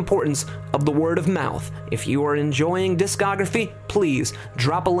overstate the importance of the word of mouth. If you are enjoying discography, please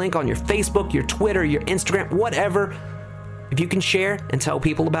drop a link on your Facebook, your Twitter, your Instagram, whatever. If you can share and tell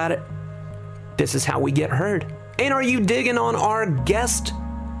people about it, this is how we get heard. And are you digging on our guest,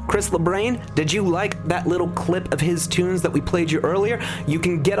 Chris LeBrain? Did you like that little clip of his tunes that we played you earlier? You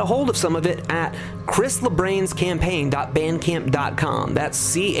can get a hold of some of it at chrislebrainscampaign.bandcamp.com.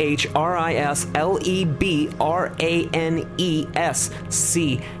 That's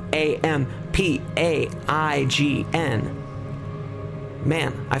CHRISLEBRANESCAMPAIGN.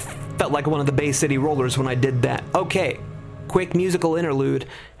 Man, I felt like one of the Bay City Rollers when I did that. Okay, quick musical interlude,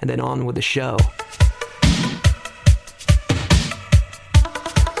 and then on with the show.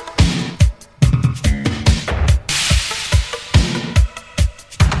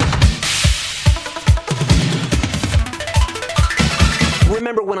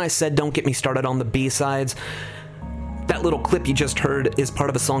 Remember when I said don't get me started on the B-sides? That little clip you just heard is part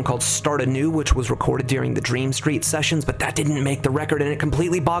of a song called Start Anew, which was recorded during the Dream Street sessions, but that didn't make the record, and it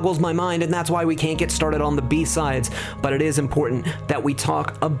completely boggles my mind, and that's why we can't get started on the B-sides. But it is important that we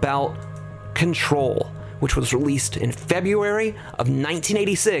talk about Control, which was released in February of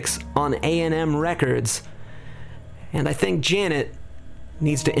 1986 on A&M Records. And I think Janet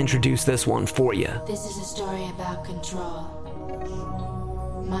needs to introduce this one for you. This is a story about control.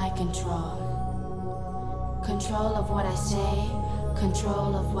 My control. Control of what I say,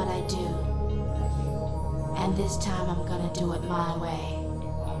 control of what I do. And this time I'm gonna do it my way.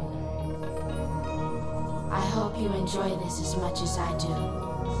 I hope you enjoy this as much as I do.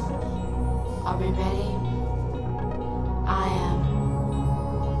 Are we ready? I am.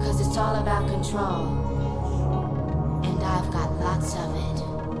 'Cause it's all about control. And I've got lots of it.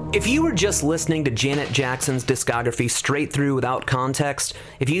 If you were just listening to Janet Jackson's discography straight through without context,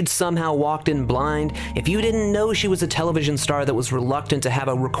 if you'd somehow walked in blind, if you didn't know she was a television star that was reluctant to have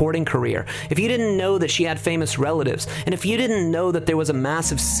a recording career, if you didn't know that she had famous relatives, and if you didn't know that there was a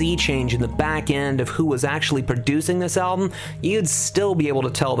massive sea change in the back end of who was actually producing this album, you'd still be able to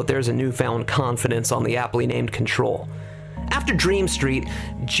tell that there's a newfound confidence on the aptly named Control. After Dream Street,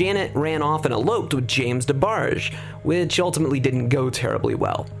 Janet ran off and eloped with James DeBarge, which ultimately didn't go terribly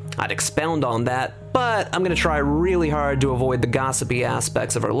well. I'd expound on that, but I'm going to try really hard to avoid the gossipy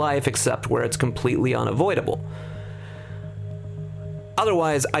aspects of her life, except where it's completely unavoidable.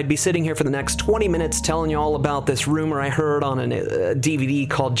 Otherwise, I'd be sitting here for the next 20 minutes telling you all about this rumor I heard on a DVD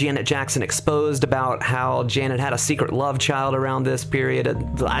called Janet Jackson Exposed about how Janet had a secret love child around this period.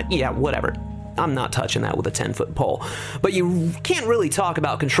 Yeah, whatever. I'm not touching that with a 10-foot pole. But you can't really talk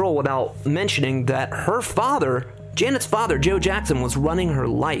about Control without mentioning that her father, Janet's father, Joe Jackson, was running her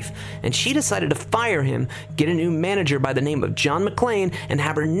life, and she decided to fire him, get a new manager by the name of John McClain, and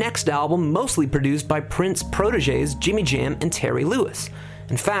have her next album mostly produced by Prince proteges Jimmy Jam and Terry Lewis.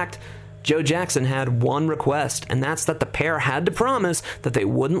 In fact, Joe Jackson had one request, and that's that the pair had to promise that they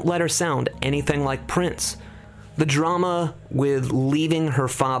wouldn't let her sound anything like Prince. The drama with leaving her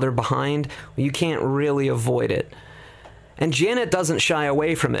father behind, well, you can't really avoid it. And Janet doesn't shy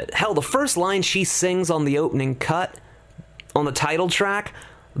away from it. Hell, the first line she sings on the opening cut, on the title track,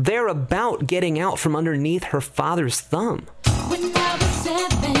 they're about getting out from underneath her father's thumb. When I was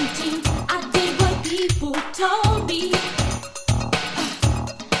 17, I did what people told me.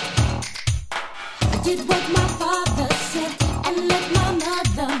 I did what my father said and let my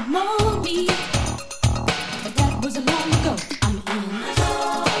mother mold me. But that was a long ago. I'm in.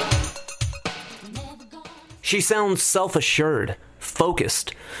 She sounds self-assured,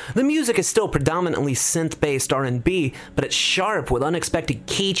 focused. The music is still predominantly synth-based R&B, but it's sharp with unexpected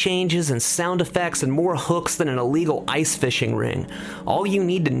key changes and sound effects and more hooks than an illegal ice fishing ring. All you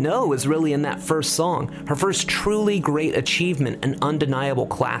need to know is really in that first song, her first truly great achievement and undeniable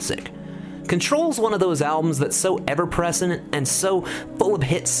classic. Control's one of those albums that's so ever-present and so full of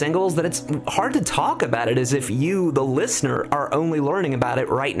hit singles that it's hard to talk about it as if you, the listener, are only learning about it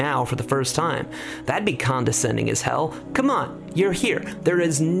right now for the first time. That'd be condescending as hell. Come on, you're here. There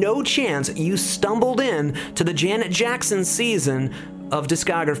is no chance you stumbled in to the Janet Jackson season of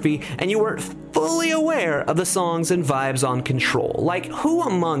discography and you weren't fully aware of the songs and vibes on Control. Like, who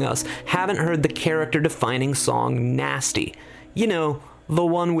among us haven't heard the character-defining song Nasty? You know, the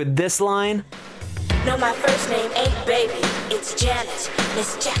one with this line? No, my first name ain't Baby, it's Janet,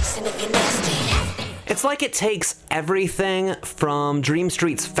 Miss Jackson if you're nasty. It's like it takes everything from Dream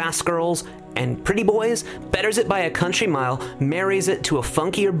Street's Fast Girls and Pretty Boys, betters it by a country mile, marries it to a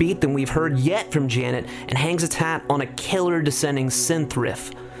funkier beat than we've heard yet from Janet, and hangs its hat on a killer descending synth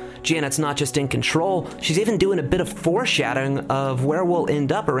riff. Janet's not just in Control, she's even doing a bit of foreshadowing of where we'll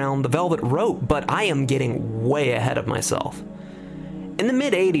end up around the Velvet Rope, but I am getting way ahead of myself. In the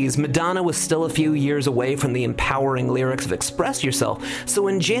mid-'80s, Madonna was still a few years away from the empowering lyrics of Express Yourself, so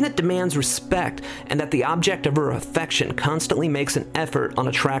when Janet demands respect and that the object of her affection constantly makes an effort on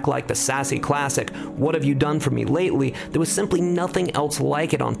a track like the sassy classic, What Have You Done For Me Lately, there was simply nothing else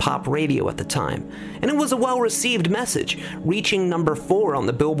like it on pop radio at the time. And it was a well-received message, reaching number 4 on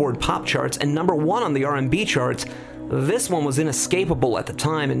the Billboard pop charts and number 1 on the R&B charts. This one was inescapable at the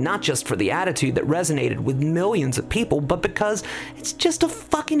time, and not just for the attitude that resonated with millions of people, but because it's just a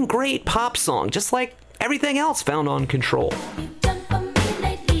fucking great pop song, just like everything else found on Control.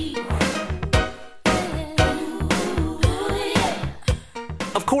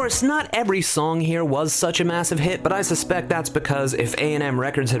 Of course, not every song here was such a massive hit, but I suspect that's because if A&M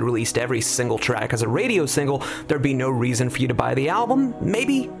Records had released every single track as a radio single, there'd be no reason for you to buy the album.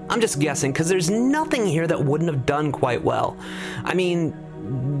 Maybe? I'm just guessing, because there's nothing here that wouldn't have done quite well. I mean,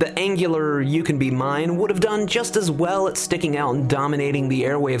 the angular You Can Be Mine would have done just as well at sticking out and dominating the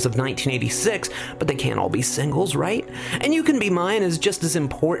airwaves of 1986, but they can't all be singles, right? And You Can Be Mine is just as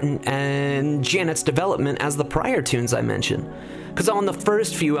important in Janet's development as the prior tunes I mentioned. Because on the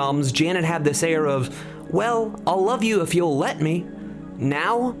first few albums, Janet had this air of, well, I'll love you if you'll let me.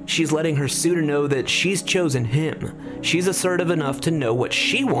 Now, she's letting her suitor know that she's chosen him. She's assertive enough to know what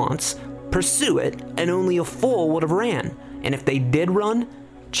she wants, pursue it, and only a fool would have ran. And if they did run,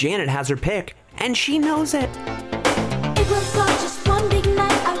 Janet has her pick, and she knows it. It was all just one big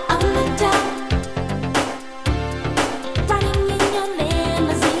night out on the town. Riding in your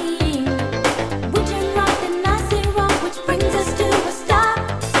limousine. We turn right and I say wrong, which brings us to a stop.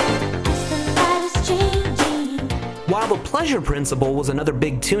 As the light is changing. While The Pleasure Principle was another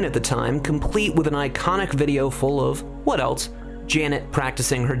big tune at the time, complete with an iconic video full of, what else? Janet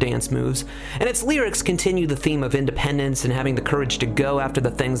practicing her dance moves, and its lyrics continue the theme of independence and having the courage to go after the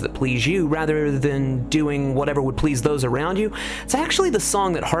things that please you rather than doing whatever would please those around you. It's actually the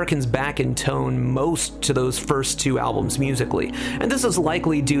song that harkens back in tone most to those first two albums musically, and this is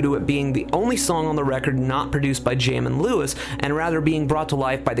likely due to it being the only song on the record not produced by Jammin' Lewis, and rather being brought to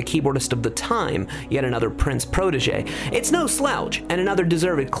life by the keyboardist of the time, yet another Prince protege. It's no slouch, and another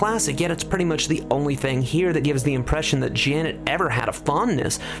deserved classic, yet it's pretty much the only thing here that gives the impression that Janet ever had a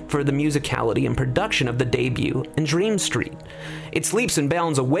fondness for the musicality and production of the debut and Dream Street. It's leaps and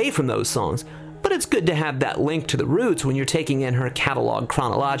bounds away from those songs, but it's good to have that link to the roots when you're taking in her catalog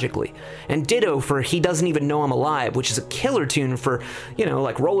chronologically. And ditto for He Doesn't Even Know I'm Alive, which is a killer tune for,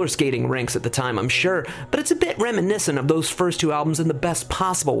 like roller skating rinks at the time, I'm sure, but it's a bit reminiscent of those first two albums in the best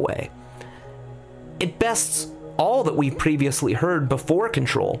possible way. It bests all that we've previously heard before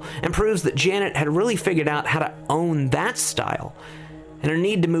Control, and proves that Janet had really figured out how to own that style. And her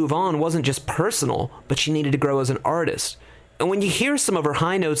need to move on wasn't just personal, but she needed to grow as an artist. And when you hear some of her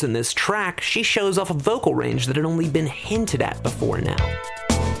high notes in this track, she shows off a vocal range that had only been hinted at before now.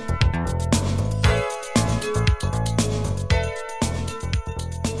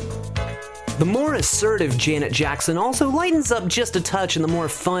 The more assertive Janet Jackson also lightens up just a touch in the more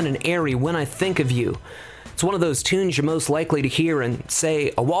fun and airy When I Think of You. It's one of those tunes you're most likely to hear in, say,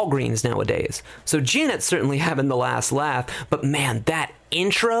 a Walgreens nowadays. So Janet's certainly having the last laugh, but man, that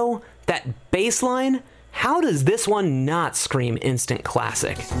intro, that bass line, how does this one not scream instant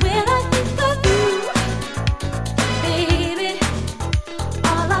classic? When I think of you, baby,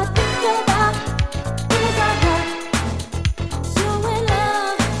 all I think about is our love. So in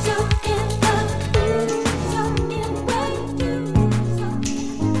love, so in love, so in love,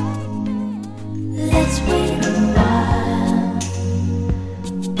 let's wait a while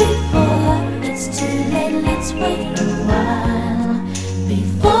before it's too late. Let's wait a while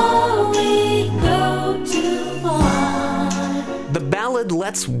before we go too far. The ballad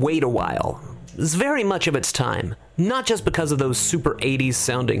Let's Wait a While is very much of its time, not just because of those super 80s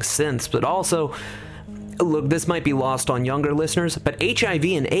sounding synths, but also, look, this might be lost on younger listeners, but HIV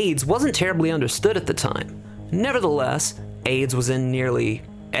and AIDS wasn't terribly understood at the time. Nevertheless, AIDS was in nearly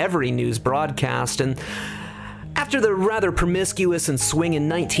every news broadcast, and after the rather promiscuous and swinging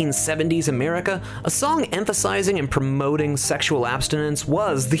 1970s America, a song emphasizing and promoting sexual abstinence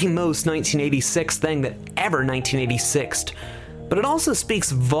was the most 1986 thing that ever 1986'd. But it also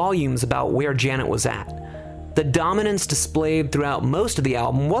speaks volumes about where Janet was at. The dominance displayed throughout most of the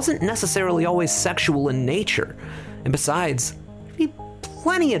album wasn't necessarily always sexual in nature, and besides, there'd be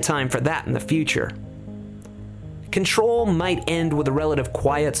plenty of time for that in the future. Control might end with a relative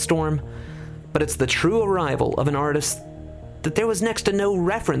quiet storm, but it's the true arrival of an artist that there was next to no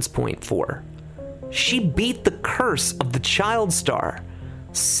reference point for. She beat the curse of the child star.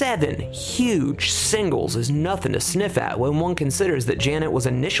 7 huge singles is nothing to sniff at when one considers that Janet was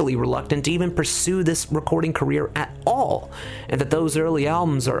initially reluctant to even pursue this recording career at all, and that those early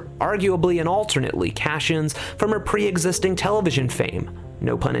albums are arguably and alternately cash-ins from her pre-existing television fame,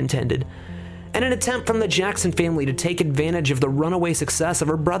 no pun intended, and an attempt from the Jackson family to take advantage of the runaway success of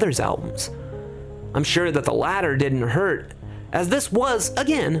her brother's albums. I'm sure that the latter didn't hurt, as this was,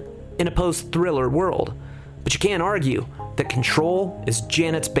 again, in a post-Thriller world, but you can't argue that Control is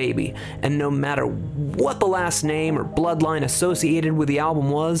Janet's baby, and no matter what the last name or bloodline associated with the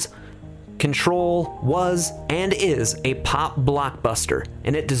album was, Control was and is a pop blockbuster,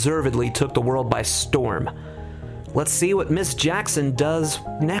 and it deservedly took the world by storm. Let's see what Miss Jackson does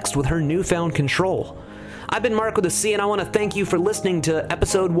next with her newfound control. I've been Mark with a C, and I want to thank you for listening to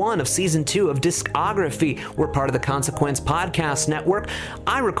episode 1 of season 2 of Discography. We're part of the Consequence Podcast Network.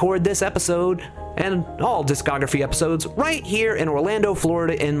 I record this episode and all Discography episodes right here in Orlando,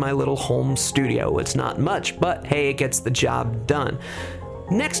 Florida, in my little home studio. It's not much, but hey, it gets the job done.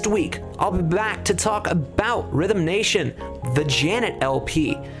 Next week, I'll be back to talk about Rhythm Nation, the Janet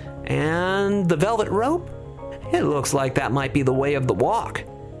LP, and the Velvet Rope. It looks like that might be the way of the walk.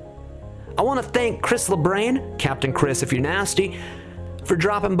 I want to thank Chris LeBrain, Captain Chris if you're nasty, for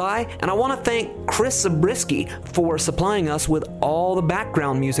dropping by, and I want to thank Chris Zabriskie for supplying us with all the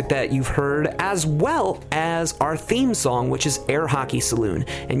background music that you've heard, as well as our theme song, which is Air Hockey Saloon,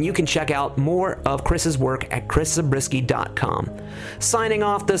 and you can check out more of Chris's work at chriszabriskie.com. Signing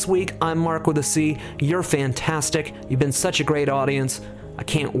off this week, I'm Mark with a C. You're fantastic. You've been such a great audience. I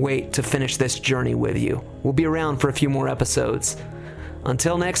can't wait to finish this journey with you. We'll be around for a few more episodes.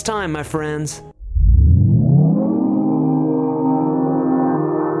 Until next time, my friends.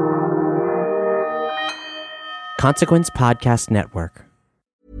 Consequence Podcast Network.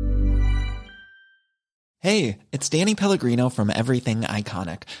 Hey, it's Danny Pellegrino from Everything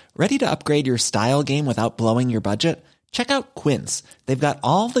Iconic. Ready to upgrade your style game without blowing your budget? Check out Quince. They've got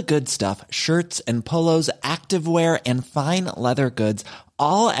all the good stuff, shirts and polos, activewear, and fine leather goods,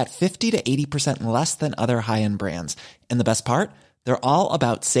 all at 50 to 80% less than other high-end brands. And the best part? They're all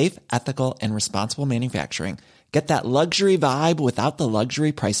about safe, ethical, and responsible manufacturing. Get that luxury vibe without the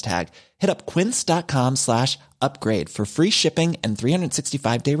luxury price tag. Hit up quince.com/upgrade for free shipping and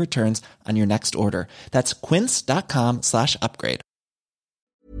 365-day returns on your next order. That's quince.com/upgrade.